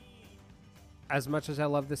 as much as I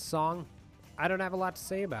love this song, I don't have a lot to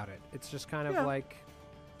say about it. It's just kind of Yeah. like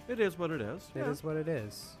It is what it is. it is what it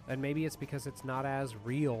is. And maybe it's because it's not as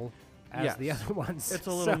real as the Yes. other ones. It's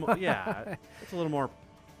a little more, yeah, it's a little more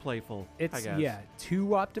playful. I It's guess. yeah,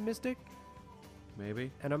 too optimistic.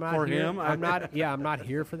 Maybe. And I'm not For here. him? I'm not. Yeah, I'm not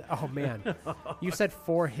here for that. Oh man, you said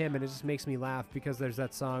for him, and it just makes me laugh because there's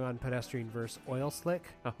that song on Pedestrian Verse, "Oil Slick,"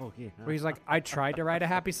 Oh yeah. where he's like, "I tried to write a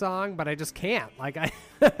happy song, but I just can't." Like I.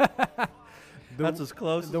 That's as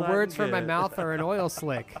close. The as I words can from my get. mouth are an oil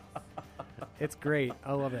slick. It's great.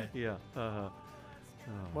 I love it. Yeah.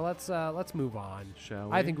 Well, let's move on. Shall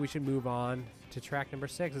we? I think we should move on to track number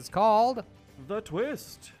 6. It's called The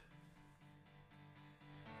Twist.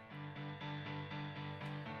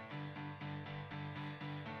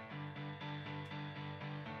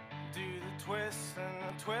 Do the twist and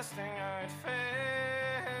the twisting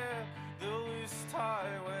outfit. The loose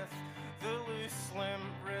tie with the loose slim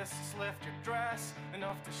wrists. Lift your dress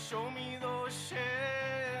enough to show me those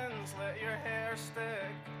shins. Let your hair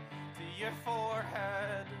stick to your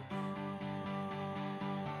forehead.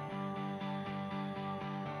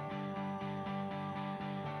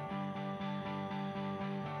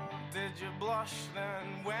 Did you blush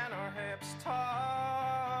then when our hips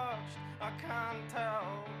touched? I can't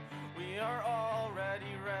tell. We are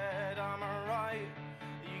already red, am I right?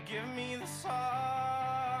 You give me the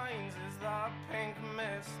signs. Is that pink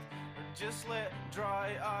mist or just lit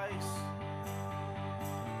dry ice?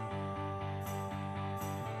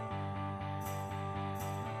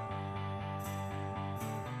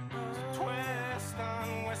 So twist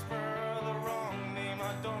and whisper the wrong name.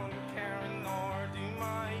 I don't care, nor do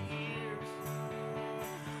my ears.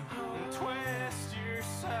 And twist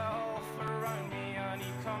yourself around me. I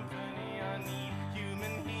need company. I need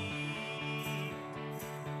human heat.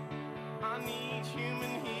 I need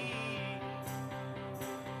human heat.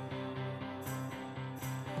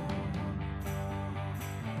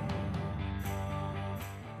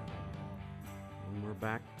 And we're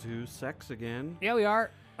back to sex again. Yeah, we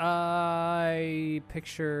are. I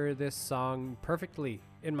picture this song perfectly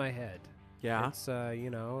in my head. Yeah. It's,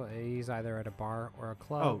 he's either at a bar or a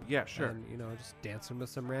club. Oh, yeah, sure. And, just dancing with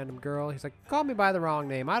some random girl. He's like, call me by the wrong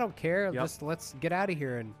name. I don't care. Yep. Just let's get out of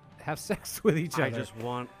here and have sex with each other. I just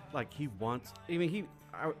want, he wants, he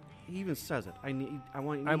even says it. I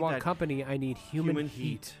want want that company. I need human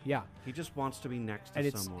heat. Yeah. He just wants to be next to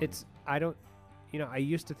And someone. I don't, I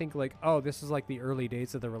used to think like, oh, this is like the early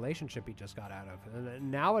days of the relationship he just got out of. And then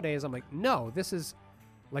nowadays I'm like, no, this is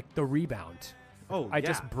like the rebound. Oh, I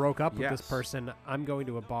just broke up with this Yes. person. I'm going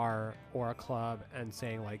to a bar or a club and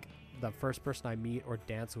saying like the first person I meet or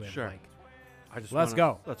dance with, Sure. like, I just let's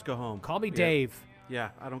wanna- go. Let's go home. Call me Yeah. Dave. Yeah,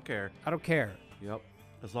 I don't care. I don't care. Yep.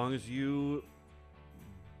 As long as you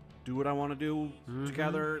do what I want to do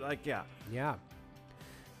together, yeah. Yeah.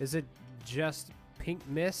 Is it just pink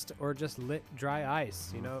mist or just lit dry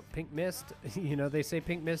ice? Pink mist, they say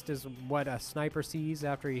pink mist is what a sniper sees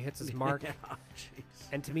after he hits his mark. Yeah, jeez.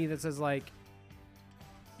 And to me, that says like,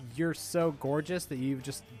 you're so gorgeous that you've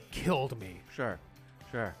just killed me. Sure.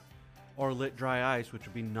 Or lit dry ice, which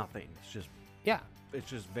would be nothing. Yeah. It's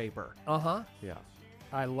just vapor. Uh-huh. Yeah.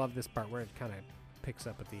 I love this part where it kind of picks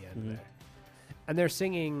up at the end Mhm. there. And they're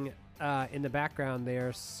singing in the background.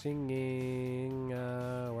 They're singing.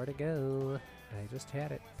 Where'd it go? I just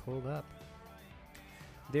had it pulled up.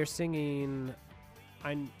 They're singing.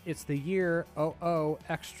 It's the year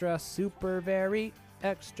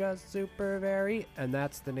extra super very, and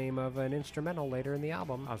that's the name of an instrumental later in the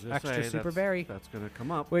album. I was gonna Extra say super very. that's gonna come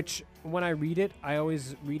up. Which when I read it, I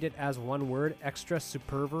always read it as one word: extra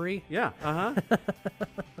supervery. Yeah.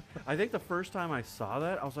 I think the first time I saw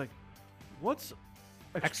that, I was like, "What's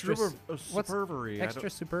Extra extra what's supervery? Extra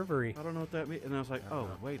supervery. I don't know what that means." And I was like, I don't "Oh,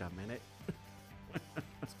 know. wait a minute."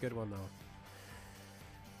 That's a good one, though.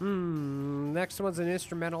 Next one's an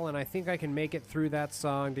instrumental, and I think I can make it through that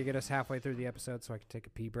song to get us halfway through the episode so I can take a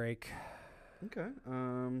pee break. Okay.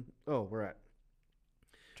 Oh, we're at.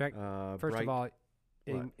 Check. First Bright- of all,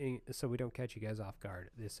 what? so we don't catch you guys off guard,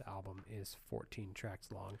 this album is 14 tracks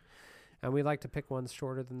long. And we like to pick ones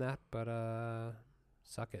shorter than that, but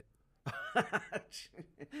suck it.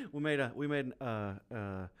 we made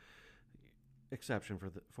exception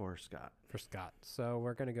for Scott. For Scott. So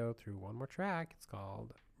we're going to go through one more track. It's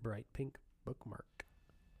called Bright Pink Bookmark.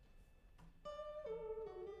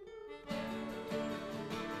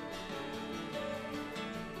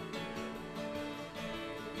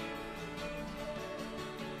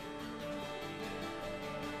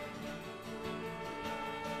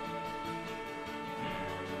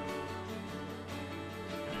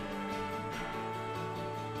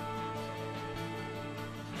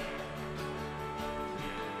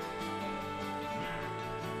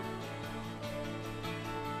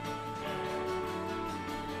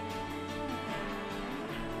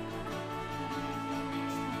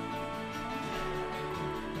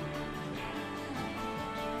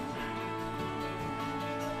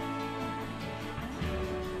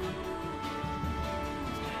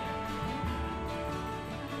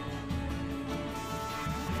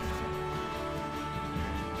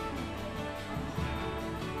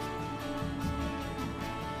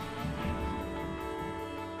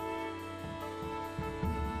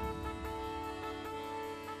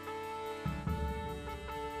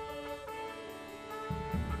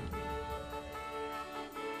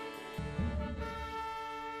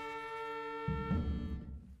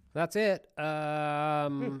 That's it. I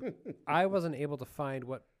wasn't able to find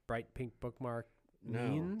what Bright Pink Bookmark No.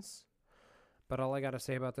 means, but all I got to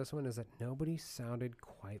say about this one is that nobody sounded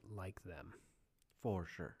quite like them. For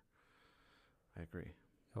sure. I agree.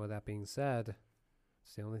 And with that being said,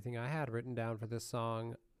 it's the only thing I had written down for this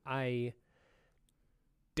song. I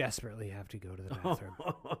desperately have to go to the bathroom.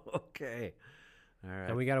 Okay. All right.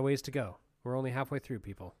 And we got a ways to go. We're only halfway through,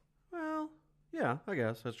 people. Well, yeah, I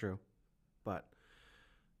guess that's true. But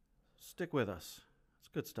stick with us. It's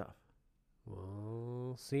good stuff.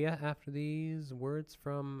 We'll see ya after these words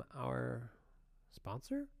from our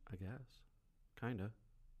sponsor, I guess. Kinda.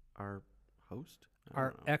 Our host. I our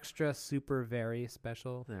don't know. extra super very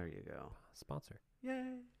special There you go. sponsor.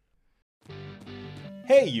 Yay.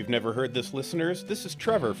 Hey, you've never heard this, listeners. This is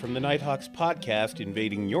Trevor from the Nighthawks podcast,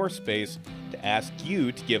 invading your space to ask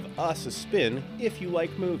you to give us a spin if you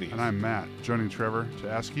like movies. And I'm Matt, joining Trevor to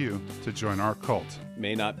ask you to join our cult.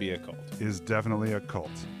 May not be a cult. Is definitely a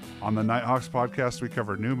cult. On the Nighthawks podcast, we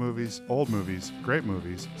cover new movies, old movies, great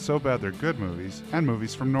movies, so bad they're good movies, and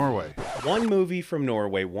movies from Norway. One movie from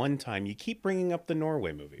Norway, one time. You keep bringing up the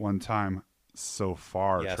Norway movie. One time so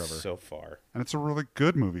far, Yes, Trevor. so far. And it's a really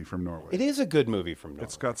good movie from Norway. It is a good movie from Norway.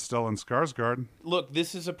 It's got Stellan Skarsgård. Look,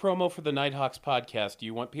 this is a promo for the Nighthawks podcast. Do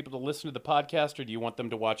you want people to listen to the podcast, or do you want them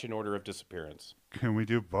to watch In Order of Disappearance? Can we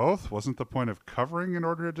do both? Wasn't the point of covering An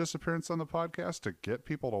Order of Disappearance on the podcast to get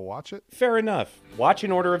people to watch it? Fair enough. Watch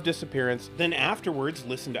In Order of Disappearance, then afterwards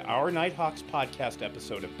listen to our Nighthawks podcast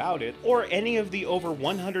episode about it, or any of the over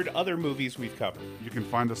 100 other movies we've covered. You can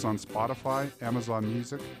find us on Spotify, Amazon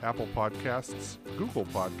Music, Apple Podcasts, Google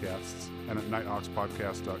Podcasts, and at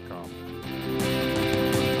nighthawkspodcast.com.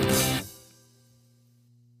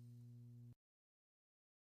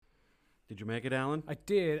 Did you make it, Alan? I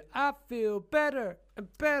did. I feel better and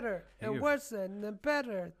better and You- worse and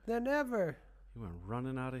better than ever. You went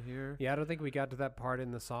running out of here. Yeah, I don't think we got to that part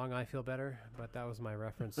in the song I Feel Better, but that was my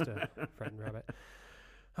reference to Frightened Rabbit.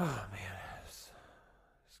 Oh, man.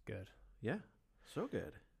 It's good. Yeah, so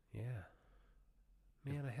good. Yeah.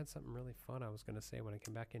 Man, I had something really fun I was going to say when I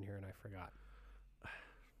came back in here and I forgot.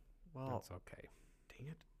 Well, That's okay.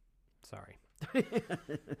 dang Sorry. it.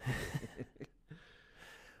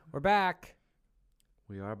 We're back.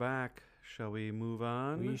 We are back. Shall we move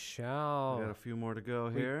on? We We shall. got a few more to go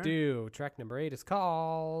We here. do. Track number 8 is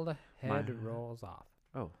called Head My- Rolls Off.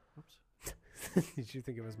 Oh, oops. Did you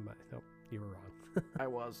think it was my... Nope, you were wrong. I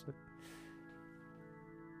was.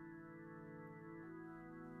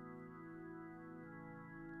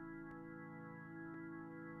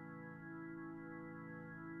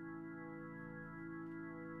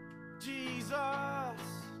 Jesus,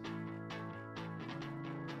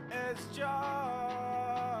 it's just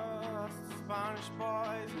a Spanish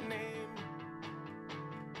boy's name.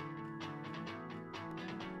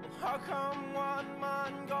 How come one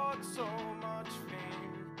man got so much fame?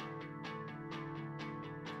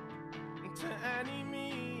 To any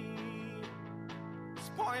me, it's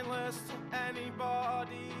pointless to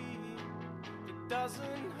anybody that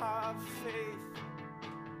doesn't have faith.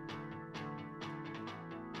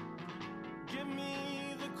 Give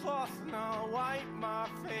me the cloth and I'll wipe my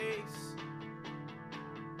face.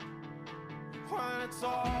 When it's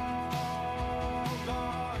all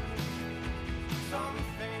gone,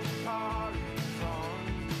 something carries on,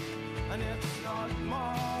 and it's not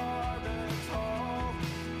morbid at all.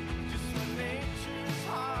 Just when nature's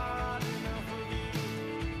hard enough with you,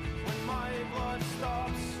 when my blood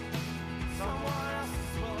stops, someone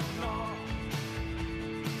else's will not.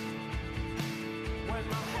 When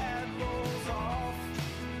my head rolls off,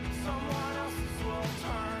 someone else's will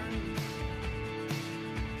turn.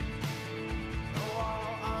 And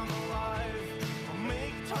while I'm alive, I'll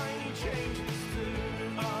make tiny changes to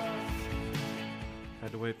earth.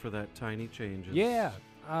 Had to wait for that tiny changes. Yeah.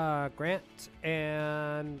 Grant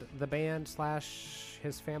and the band /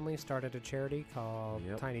 his family started a charity called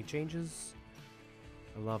Yep. Tiny Changes.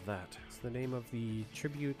 I love that. It's the name of the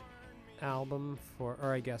tribute album or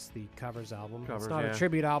I guess the covers album. Covers, it's not yeah. a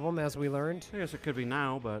tribute album, as we learned. I guess it could be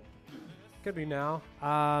now, but Could be now.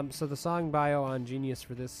 So the song bio on Genius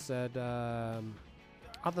for this said, on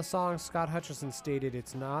the song, Scott Hutchison stated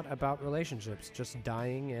it's not about relationships, just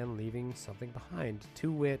dying and leaving something behind.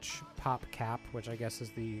 To which PopCap, which I guess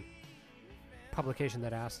is the publication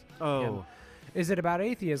that asked him, is it about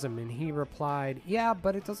atheism? And he replied, yeah,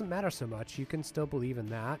 but it doesn't matter so much. You can still believe in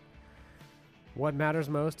that. What matters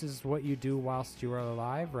most is what you do whilst you are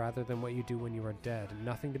alive rather than what you do when you are dead.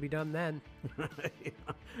 Nothing to be done then.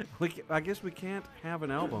 I guess we can't have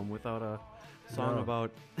an album without a song No.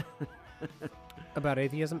 about. About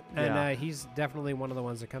atheism. And Yeah. he's definitely one of the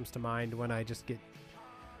ones that comes to mind when I just get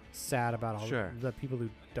sad about all Sure. the people who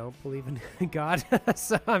don't believe in God.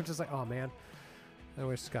 So I'm just like, oh man, I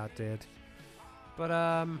wish Scott did. But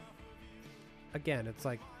again, it's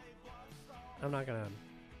like I'm not gonna,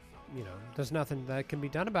 there's nothing that can be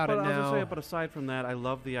done about But it I was now. gonna say, but aside from that, I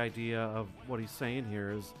love the idea of what he's saying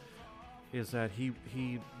here is that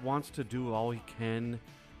he wants to do all he can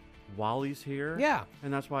while he's here. Yeah.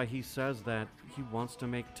 And that's why he says that he wants to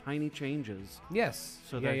make tiny changes Yes.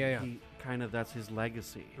 so yeah, that yeah. he kind of that's his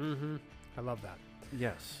legacy. Mm-hmm. I love that.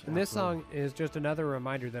 Yes. And this absolutely. song is just another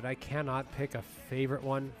reminder that I cannot pick a favorite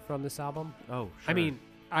one from this album. Oh, sure. I mean,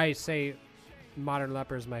 I say Modern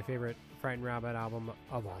Leper is my favorite Frightened Rabbit album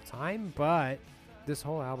of all time, but this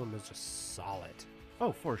whole album is just solid.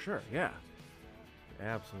 Oh, for sure. Yeah.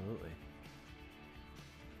 Absolutely.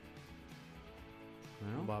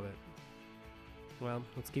 Well, Love it. Well,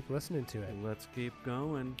 let's keep listening to it. let's keep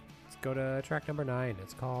going. Let's go to track number 9.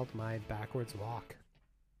 It's called My Backwards Walk.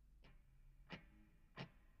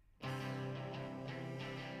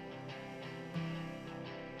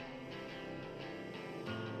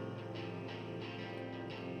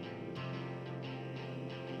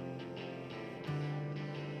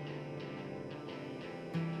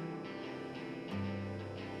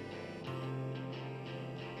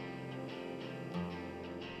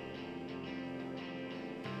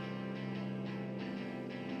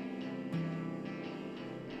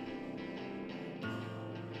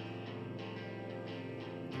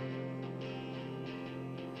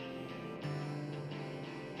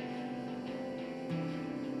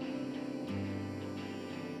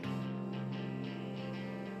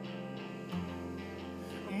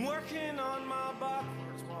 working on my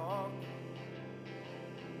backwards walk,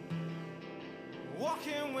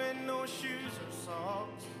 walking with no shoes or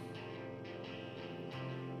socks.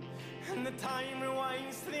 And the time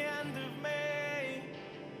rewinds to the end of May.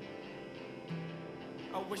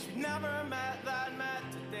 I wish we'd never met that met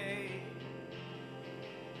today.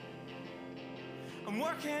 I'm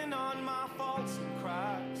working on my faults and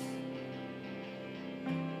cracks,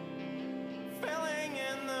 filling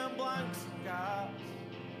in the blanks and gaps.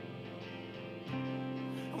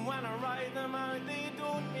 And when I write them out, they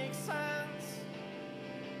don't make sense.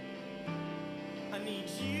 I need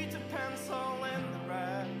you to pencil in the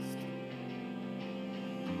rest.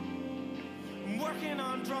 I'm working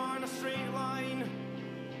on drawing a straight line,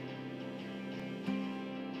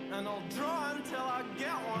 and I'll draw until I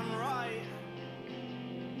get one right.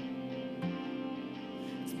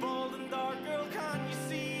 It's bold and dark, girl, can't you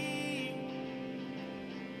see?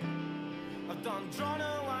 I've done drawn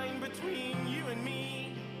a line between you and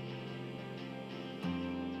me.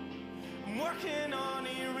 I'm working on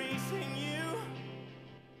erasing you.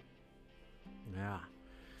 Yeah.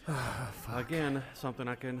 Again, something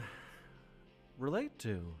I can relate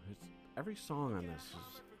to. It's every song on this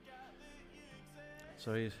is.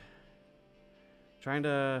 So he's trying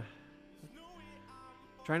to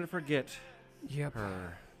forget Yep.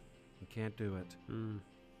 her. He can't do it.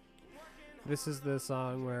 This is the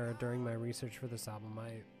song where during my research for this album,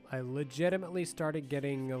 I legitimately started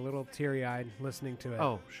getting a little teary-eyed listening to it.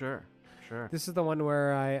 Oh, sure. This is the one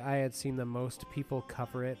where I had seen the most people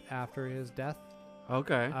cover it after his death.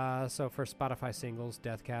 Okay. So for Spotify singles,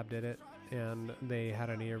 Death Cab did it, and they had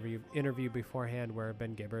an interview beforehand where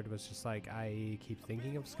Ben Gibbard was just like, I keep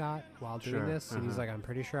thinking of Scott while doing Sure, this, and he's uh-huh. like, I'm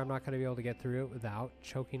pretty sure I'm not going to be able to get through it without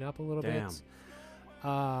choking up a little Damn. bit.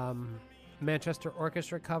 Manchester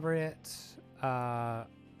Orchestra covered it. I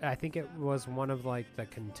think it was one of like the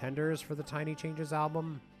contenders for the Tiny Changes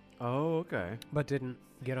album, Oh, okay. but didn't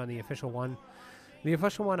get on the official one. The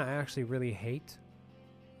official one I actually really hate,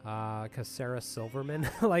 because Sarah Silverman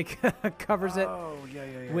like covers it Oh,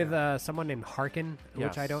 yeah. with someone named Harkin,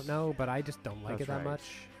 which I don't Yes. know, but I just don't like That's it that right. much.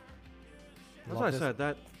 That's Love what I this- said.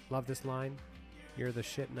 That. Love this line. You're the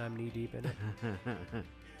shit and I'm knee deep in it.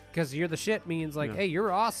 Because you're the shit means like, Yeah. hey,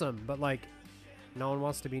 you're awesome, but like, no one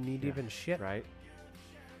wants to be knee deep Yeah, in shit. right.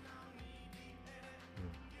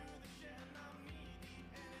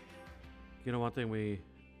 You know, one thing we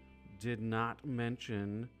did not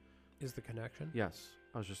mention. Is the connection? Yes,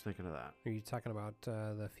 I was just thinking of that. Are you talking about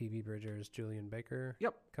the Phoebe Bridgers, Julian Baker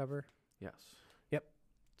Yep. cover? Yes. Yep.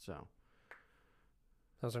 So.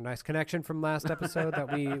 That was a nice connection from last episode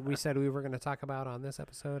that we said we were going to talk about on this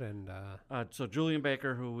episode. And So Julian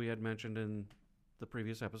Baker, who we had mentioned in the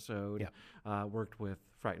previous episode, Yeah. worked with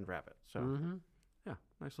Frightened Rabbit. So mhm. yeah,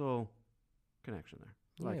 nice little connection there.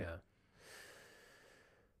 Like it.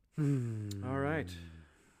 All right,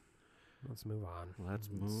 Let's move on. let's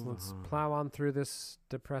move Let's on. plow on through this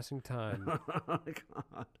depressing time. Oh my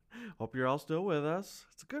God. Hope you're all still with us.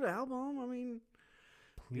 It's a good album. I mean,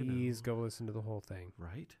 you know. Please go listen to the whole thing.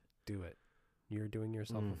 right? Do it. You're doing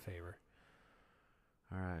yourself a favor.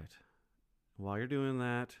 All right. While you're doing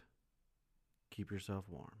that, keep yourself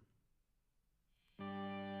warm.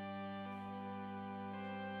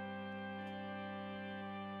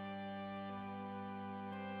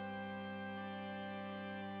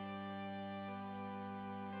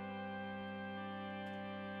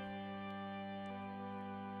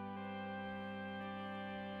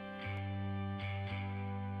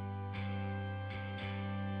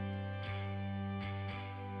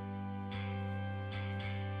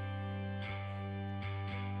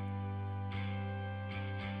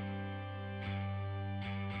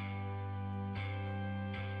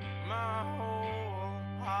 My whole,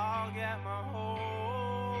 I'll get my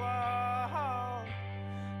whole, I'll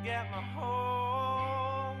get my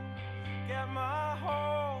whole, get my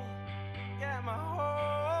whole, get my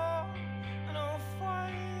whole, and I'll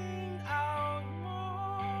find out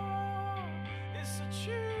more. It's a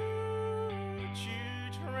choo-choo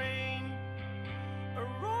train, a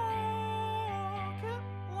rocket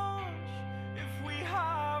launch. If we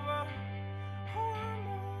have a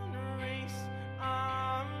hormone race,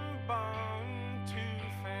 I'm bound to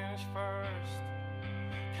finish first.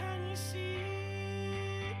 Can you see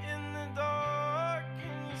in the dark?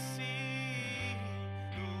 Can you see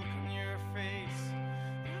the look on your face?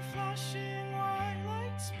 The flashing white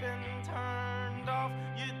lights been turned off.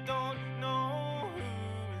 You don't know who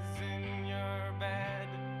is in your bed.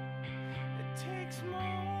 It takes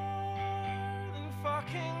more than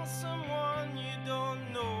fucking someone you don't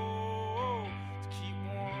know to keep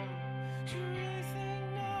warm. Do you really think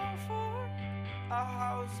now for a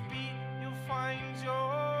house heart's beat, you'll find your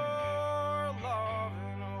love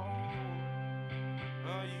in a hole.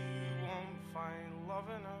 You won't find love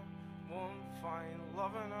in a, won't find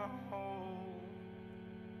love in a hole.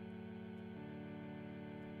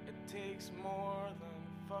 It takes more than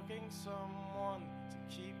fucking someone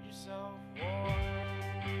to keep yourself warm.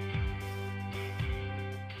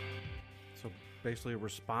 So basically, a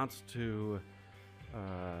response to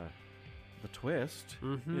the twist,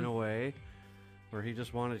 in a way, where he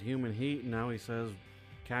just wanted human heat, and now he says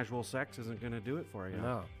casual sex isn't going to do it for you.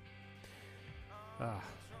 No.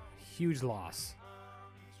 Huge loss.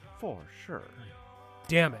 For sure.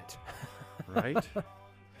 Damn it. Right? Yeah.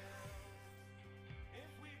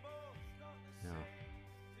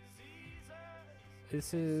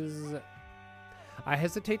 This is... I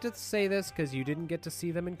hesitate to say this because you didn't get to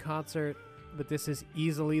see them in concert, but this is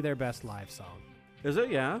easily their best live song. Is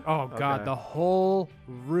it? Yeah. Oh, God. Okay. The whole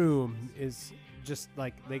room is just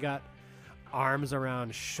like they got arms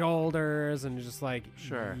around shoulders and just like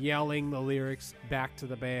Sure. yelling the lyrics back to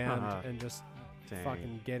the band and just Dang.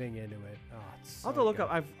 fucking getting into it. Oh, it's I'll have so to look good.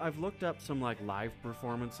 up. I've looked up some like live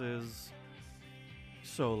performances.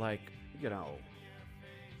 So like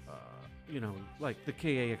like the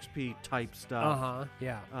KAXP type stuff. Uh-huh.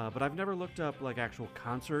 Yeah. But I've never looked up like actual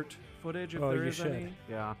concert footage if Oh, there you is should. any.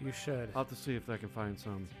 Yeah. You should. I'll have to see if I can find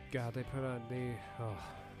some. God, they put on the... Oh.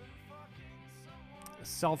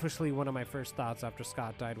 Selfishly, one of my first thoughts after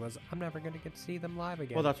Scott died was, I'm never going to get to see them live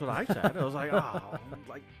again. Well, that's what I said. I was like, oh,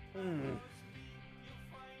 like.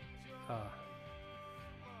 Uh, All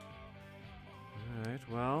right.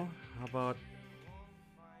 Well, how about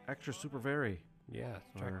Extra Super Very? yeah,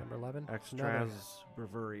 track Or number 11. Extras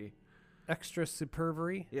Brewery. Extra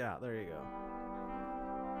Supervery. Yeah, there you go.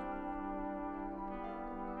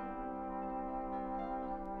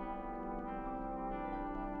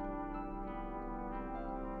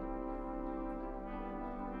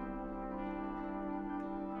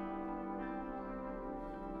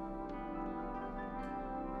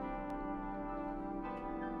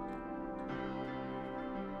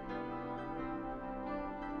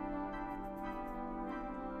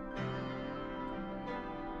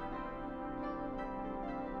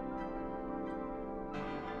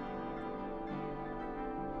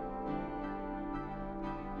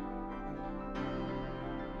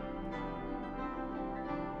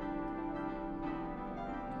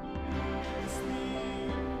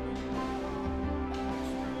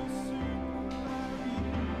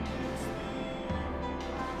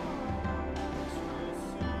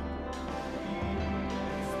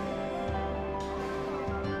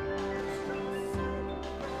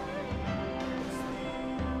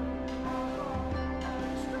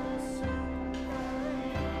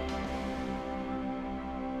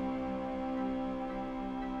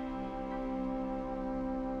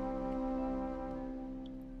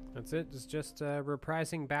 That's it. It's just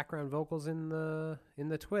reprising background vocals in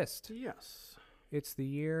the twist. Yes. It's the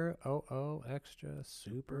year Extra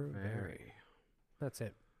Super Very. That's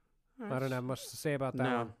it. I don't have much to say about that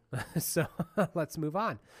No. one. So let's move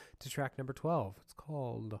on to track number 12. It's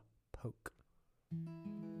called Poke.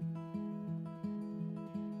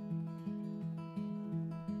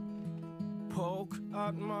 Poke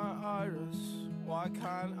at my iris. Why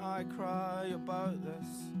can't I cry about this?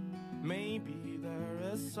 Maybe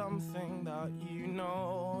there is something that you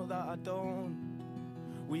know that I don't.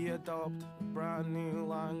 We adopt a brand new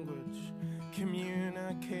language,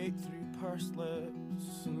 communicate through pursed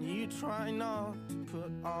lips, and you try not to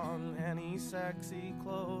put on any sexy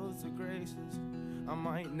clothes or graces. I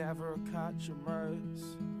might never catch a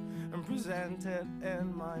mouse and present it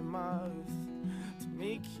in my mouth to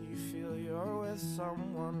make you feel you're with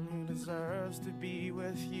someone who deserves to be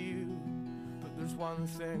with you. But there's one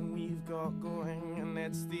thing we've got going, and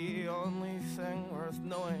it's the only thing worth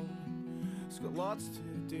knowing. It's got lots to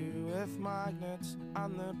do with magnets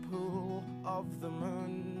and the pull of the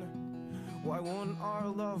moon. Why won't our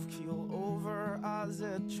love keel over as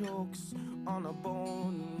it chokes on a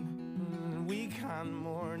bone? We can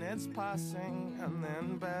mourn its passing and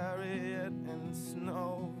then bury it in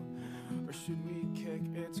snow. Or should we kick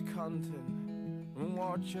its content and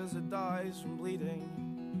watch as it dies from bleeding?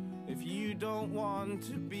 If you don't want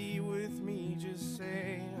to be with me, just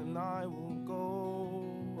say and I will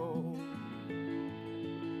go.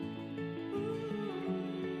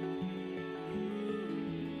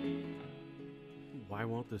 Why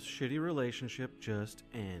won't this shitty relationship just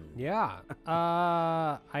end? Yeah.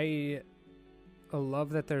 I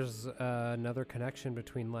love that there's another connection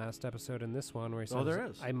between last episode and this one where he says, Oh, there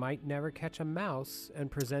is. I might never catch a mouse and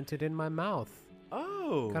present it in my mouth.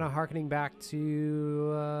 Oh. kind of harkening back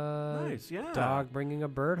to Nice, yeah. dog bringing a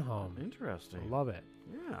bird home. Interesting. Love it.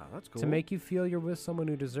 Yeah, that's cool. To make you feel you're with someone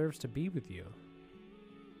who deserves to be with you.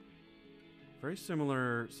 Very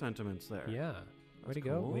similar sentiments there. Yeah. Way That's to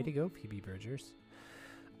go. Way cool. to go, Phoebe Bridgers.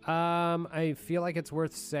 I feel like it's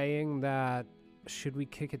worth saying that Should We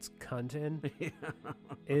Kick Its Cunt In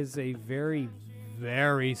is a very,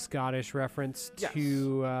 very Scottish reference Yes.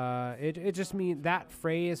 to it just means that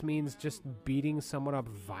phrase means just beating someone up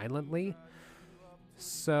violently.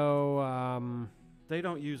 So They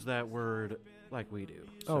don't use that word like we do.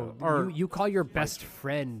 oh, So, or you call your best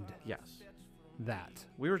friend yes. that.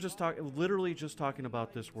 We were just literally just talking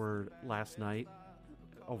about this word last night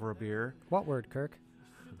over a beer. What word, Kirk?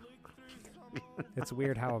 It's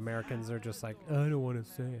weird how Americans are just like, I don't want to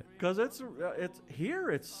say it. Because it's here.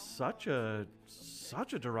 It's such a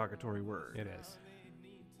derogatory word. It is.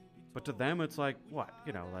 But to them, it's like what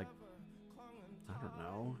like I don't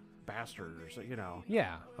know, bastard or so,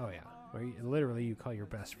 Yeah. Oh, yeah. Or literally, you call your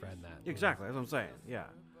best friend that. Exactly. That's what I'm saying. Yeah.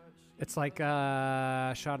 It's like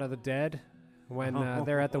Shot of the Dead when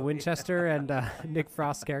they're at the Winchester and Nick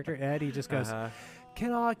Frost's character, Ed, he just goes,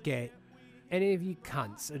 Can I get any of you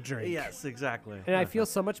cunts a drink? Yes. Exactly. And I feel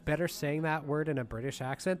so much better saying that word in a British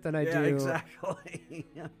accent than I yeah. do Exactly.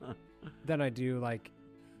 than I do like.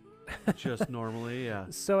 Just normally. Yeah.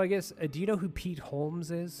 So I guess do you know who Pete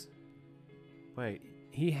Holmes is? Wait.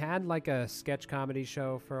 He had like a sketch comedy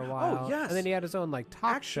show for a while. yes. And then he had his own like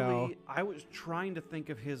talk show. Actually, I was trying to think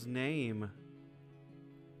of his name.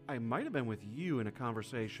 I might have been with you in a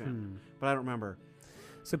conversation, but I don't remember.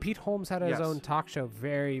 So Pete Holmes had his Yes. own talk show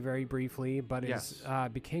very, very briefly, but Yes.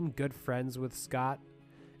 became good friends with Scott.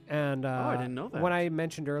 And I didn't know that. When I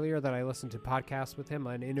mentioned earlier that I listened to podcasts with him,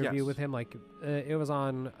 an interview Yes. with him, like it was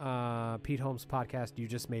on Pete Holmes' podcast, You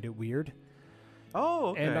Just Made It Weird. Oh,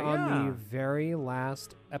 okay. And on yeah. the very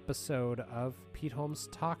last episode of Pete Holmes'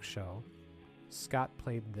 talk show, Scott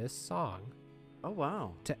played this song Oh,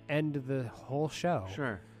 wow. to end the whole show.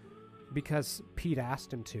 Sure. Because Pete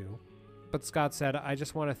asked him to. But Scott said, I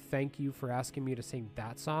just want to thank you for asking me to sing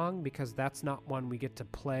that song because that's not one we get to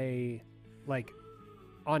play like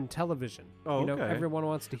on television. Oh, you know, okay. everyone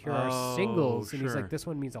wants to hear Oh, our singles. And he's sure. like, this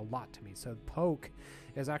one means a lot to me. So Poke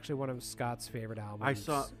is actually one of Scott's favorite albums. I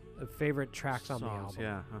saw favorite tracks on the songs. album.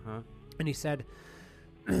 Yeah. Uh-huh. And he said,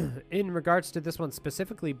 in regards to this one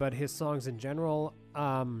specifically, but his songs in general,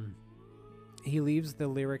 he leaves the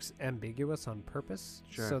lyrics ambiguous on purpose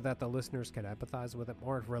Sure. so that the listeners can empathize with it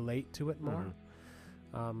more, relate to it more.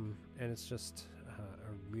 Mhm. And it's just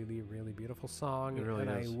a really, really beautiful song. It really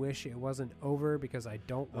and is. I wish it wasn't over because I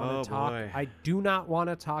don't want Oh, to talk. boy. I do not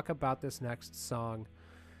want to talk about this next song.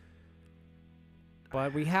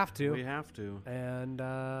 But we have to. We have to. And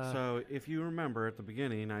So, if you remember at the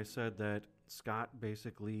beginning, I said that Scott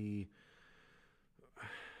basically,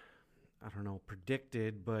 I don't know,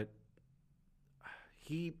 predicted, but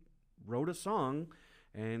he wrote a song,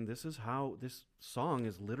 and this song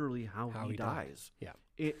is literally how he died. dies. Yeah.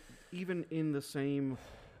 It even in the same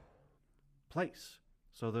place.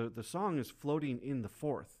 So the song is floating in the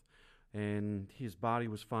Forth, and his body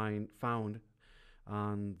was found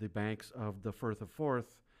on the banks of the Firth of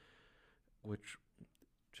Forth, which,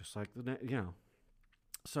 just like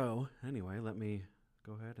So anyway, let me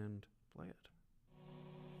go ahead and play it.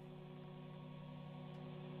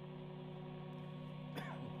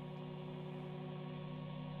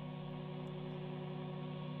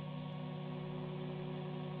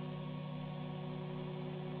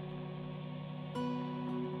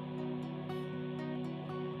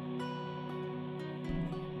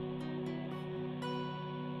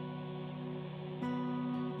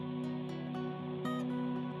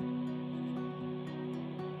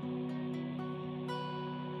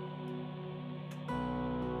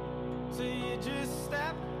 So you just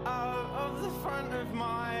step out of the front of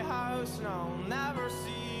my house and I'll never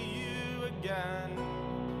see you again.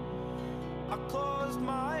 I closed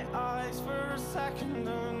my eyes for a second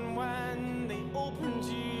and when they opened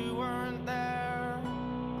you weren't there.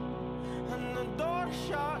 And the door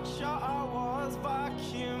shut, I was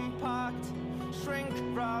vacuum packed, shrink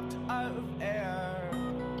wrapped out of air.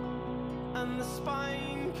 And the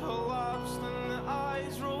spine collapsed and the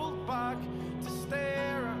eyes rolled back to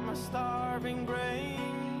stare at my starving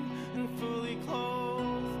brain. And fully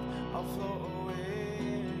clothed, I'll float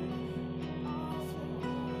away.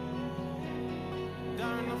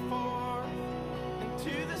 Down the Forth,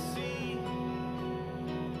 into the sea.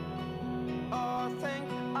 Oh, I think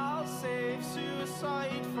I'll save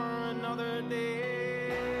suicide for another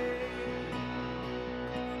day.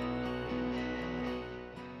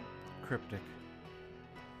 Cryptic.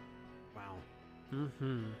 Wow.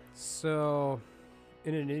 So,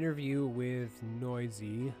 in an interview with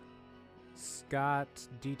Noisy, Scott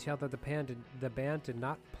detailed that the band did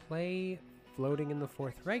not play Floating in the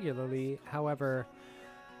Fourth regularly. However,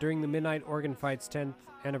 during the Midnight Organ Fight's 10th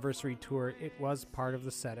anniversary tour, it was part of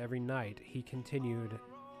the set every night. He continued,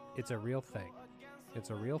 "It's a real thing. It's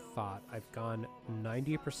a real thought. I've gone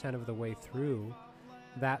 90% of the way through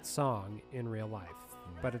that song in real life.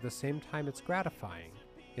 But at the same time, it's gratifying.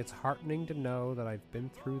 It's heartening to know that I've been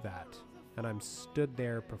through that, and I'm stood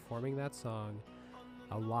there performing that song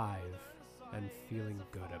alive and feeling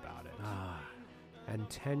good about it." And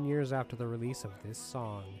 10 years after the release of this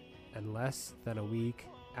song, and less than a week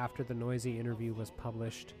after the Noisy interview was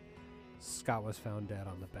published, Scott was found dead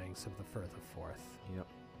on the banks of the Firth of Forth. Yep.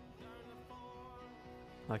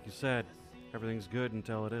 Like you said, everything's good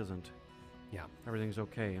until it isn't. Yeah. Everything's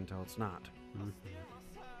okay until it's not.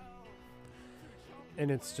 And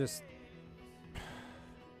it's just,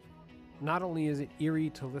 not only is it eerie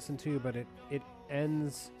to listen to, but it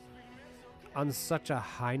ends on such a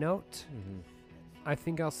high note. I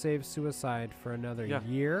think I'll save Suicide for another Yeah.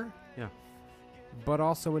 year. Yeah. But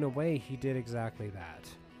also, in a way, he did exactly that.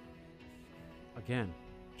 Again,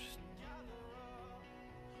 just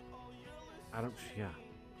I don't. Yeah.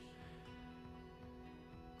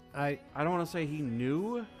 I don't want to say he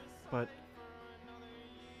knew, but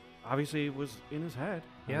obviously it was in his head.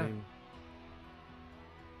 Yeah. I mean,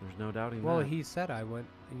 there's no doubting Well, that. he said, I've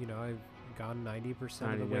gone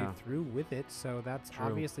 90% of the 90, way yeah. through with it, so that's True.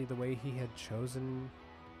 obviously the way he had chosen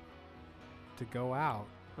to go out.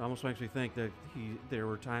 It almost makes me think that there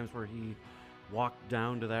were times where he walked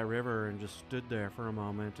down to that river and just stood there for a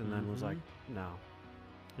moment and then was like, no.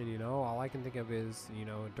 And, all I can think of is,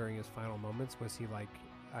 during his final moments, was he like,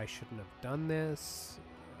 I shouldn't have done this?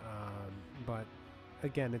 But,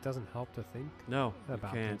 again, it doesn't help to think No, you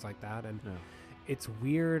about can't. things like that. And No. it's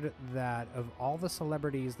weird that of all the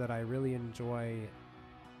celebrities that I really enjoy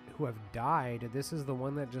who have died, this is the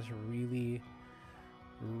one that just really,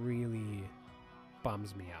 really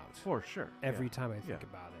bums me out For sure. every yeah. time I think Yeah.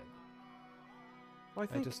 about it. Well,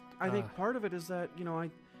 I think part of it is that, I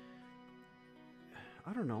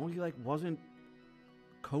don't know, he wasn't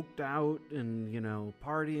coked out and,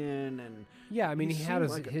 partying and Yeah, I mean, He he had seemed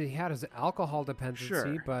his like he had his alcohol dependency,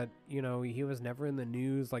 Sure. but he was never in the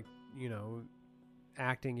news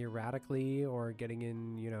acting erratically or getting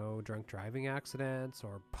in drunk driving accidents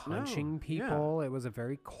or punching yeah. people. It was a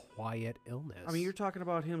very quiet illness. I mean, you're talking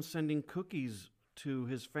about him sending cookies to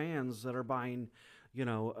his fans that are buying,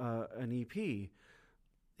 an EP.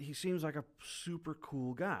 He seems like a super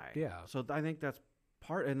cool guy. Yeah. So I think that's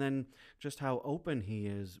part, and then just how open he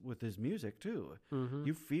is with his music too. Mhm.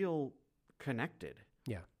 You feel connected.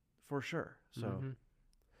 Yeah. For sure. So Mhm.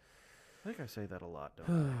 I think I say that a lot, don't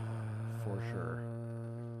I? For sure.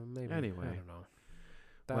 Maybe. Anyway. I don't know.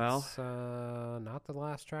 Well- That's not the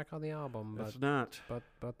last track on the album, It's but not.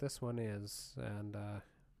 but this one is. And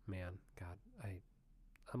man, God,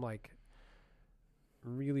 I'm like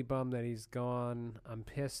really bummed that he's gone. I'm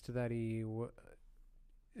pissed that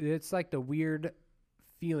it's like the weird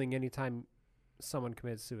feeling anytime someone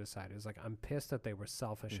commits suicide. It's like I'm pissed that they were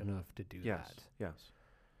selfish Mhm. enough to do Yes. that. Yes.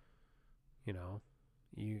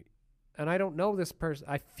 And I don't know this person.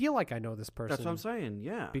 I feel like I know this person. That's what I'm saying.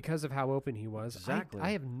 Yeah. Because of how open he was. Exactly.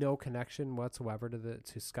 I have no connection whatsoever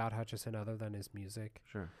to Scott Hutchison other than his music.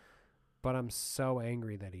 Sure. But I'm so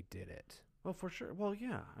angry that he did it. Well, for sure. Well,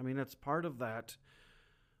 yeah. I mean, that's part of that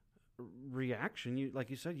reaction. You, like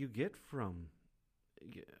you said, you get from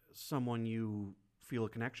someone you feel a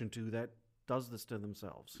connection to that does this to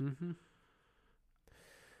themselves. Mm-hmm.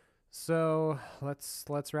 So let's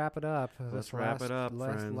wrap it up. Let's wrap it up,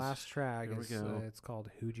 friends. Last track Here we is go. it's called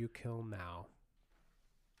 "Who'd You Kill Now."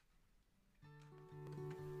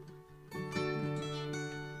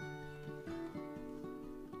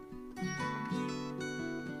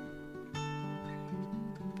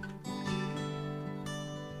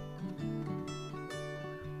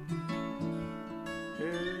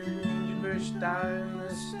 Heard you pushed down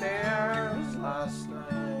the stairs last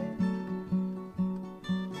night.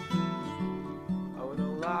 I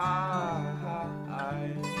wouldn't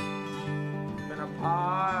lie, been a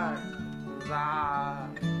part of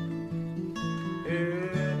that.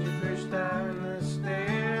 Heard you pushed down the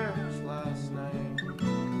stairs last night.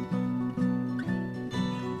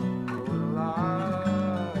 I wouldn't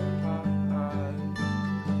lie,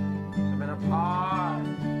 been a part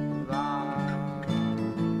of that.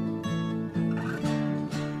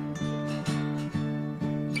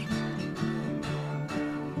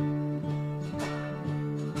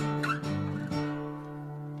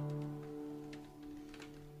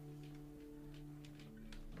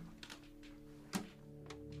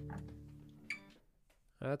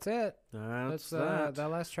 That's it. That's That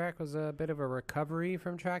last track was a bit of a recovery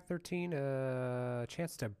from track 13, a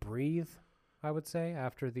chance to breathe, I would say,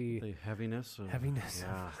 after the heaviness. heaviness.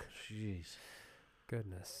 Yeah, jeez.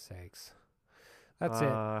 Goodness sakes. That's it.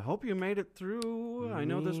 I hope you made it through. I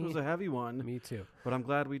know this was a heavy one, Me too. but I'm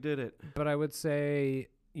glad we did it. But I would say,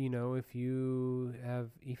 if you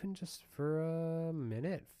have even just for a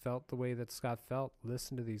minute felt the way that Scott felt,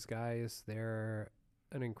 listen to these guys. They're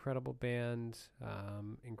an incredible band,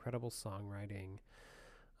 incredible songwriting.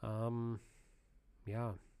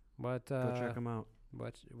 Yeah. What Go check them out.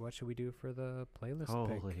 what should we do for the playlist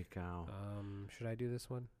pick? Holy cow. Should I do this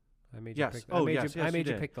one? I made Yes. you pick. Oh, I made yes, you, yes, I made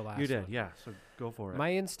you you did. pick the last You did, one. yeah. So go for it.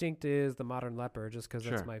 My instinct is The Modern Leper, just because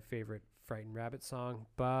that's Sure. my favorite Frightened Rabbit song.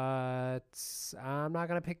 But I'm not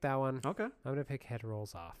gonna pick that one. Okay. I'm gonna pick Head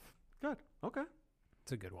Rolls Off. Good. Okay.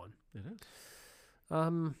 It's a good one. It is.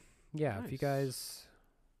 Yeah. If you Nice. guys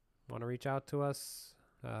want to reach out to us,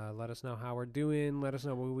 let us know how we're doing. Let us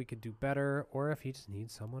know what we could do better, or if you just need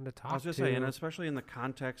someone to talk I was just to. saying, especially in the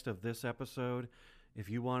context of this episode, if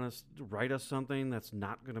you want us to write us something that's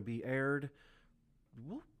not going to be aired,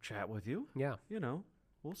 we'll chat with you. Yeah.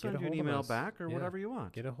 We'll Get send a you an hold of email us. back or Yeah. whatever you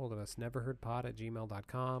want. Get a hold of us.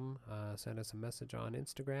 neverheardpod@gmail.com. Send us a message on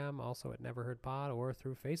Instagram, also at neverheardpod, or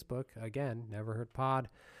through Facebook. Again, neverheardpod.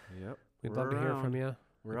 Yep. We'd We're love to hear from around. you.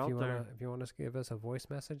 We're if out you there. wanna, if you want to give us a voice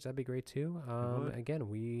message, that'd be great too. would. Again,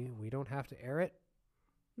 we don't have to air it.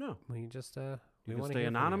 No. We just You we can want to stay hear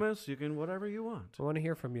from you. anonymous. You can whatever you want. We want to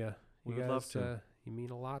hear from you. We You would guys, love to. You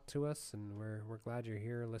mean a lot to us, and we're glad you're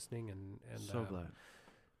here listening and So glad.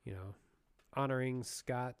 Honoring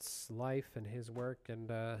Scott's life and his work,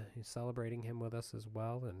 and he's celebrating him with us as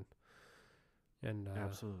well. And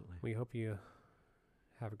Absolutely. we hope you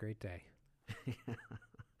have a great day.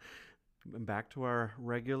 And back to our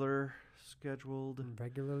regular scheduled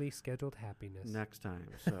Regularly scheduled happiness. next time.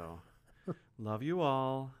 So, love you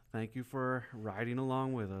all. Thank you for riding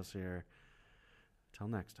along with us here. Till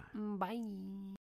next time. Bye.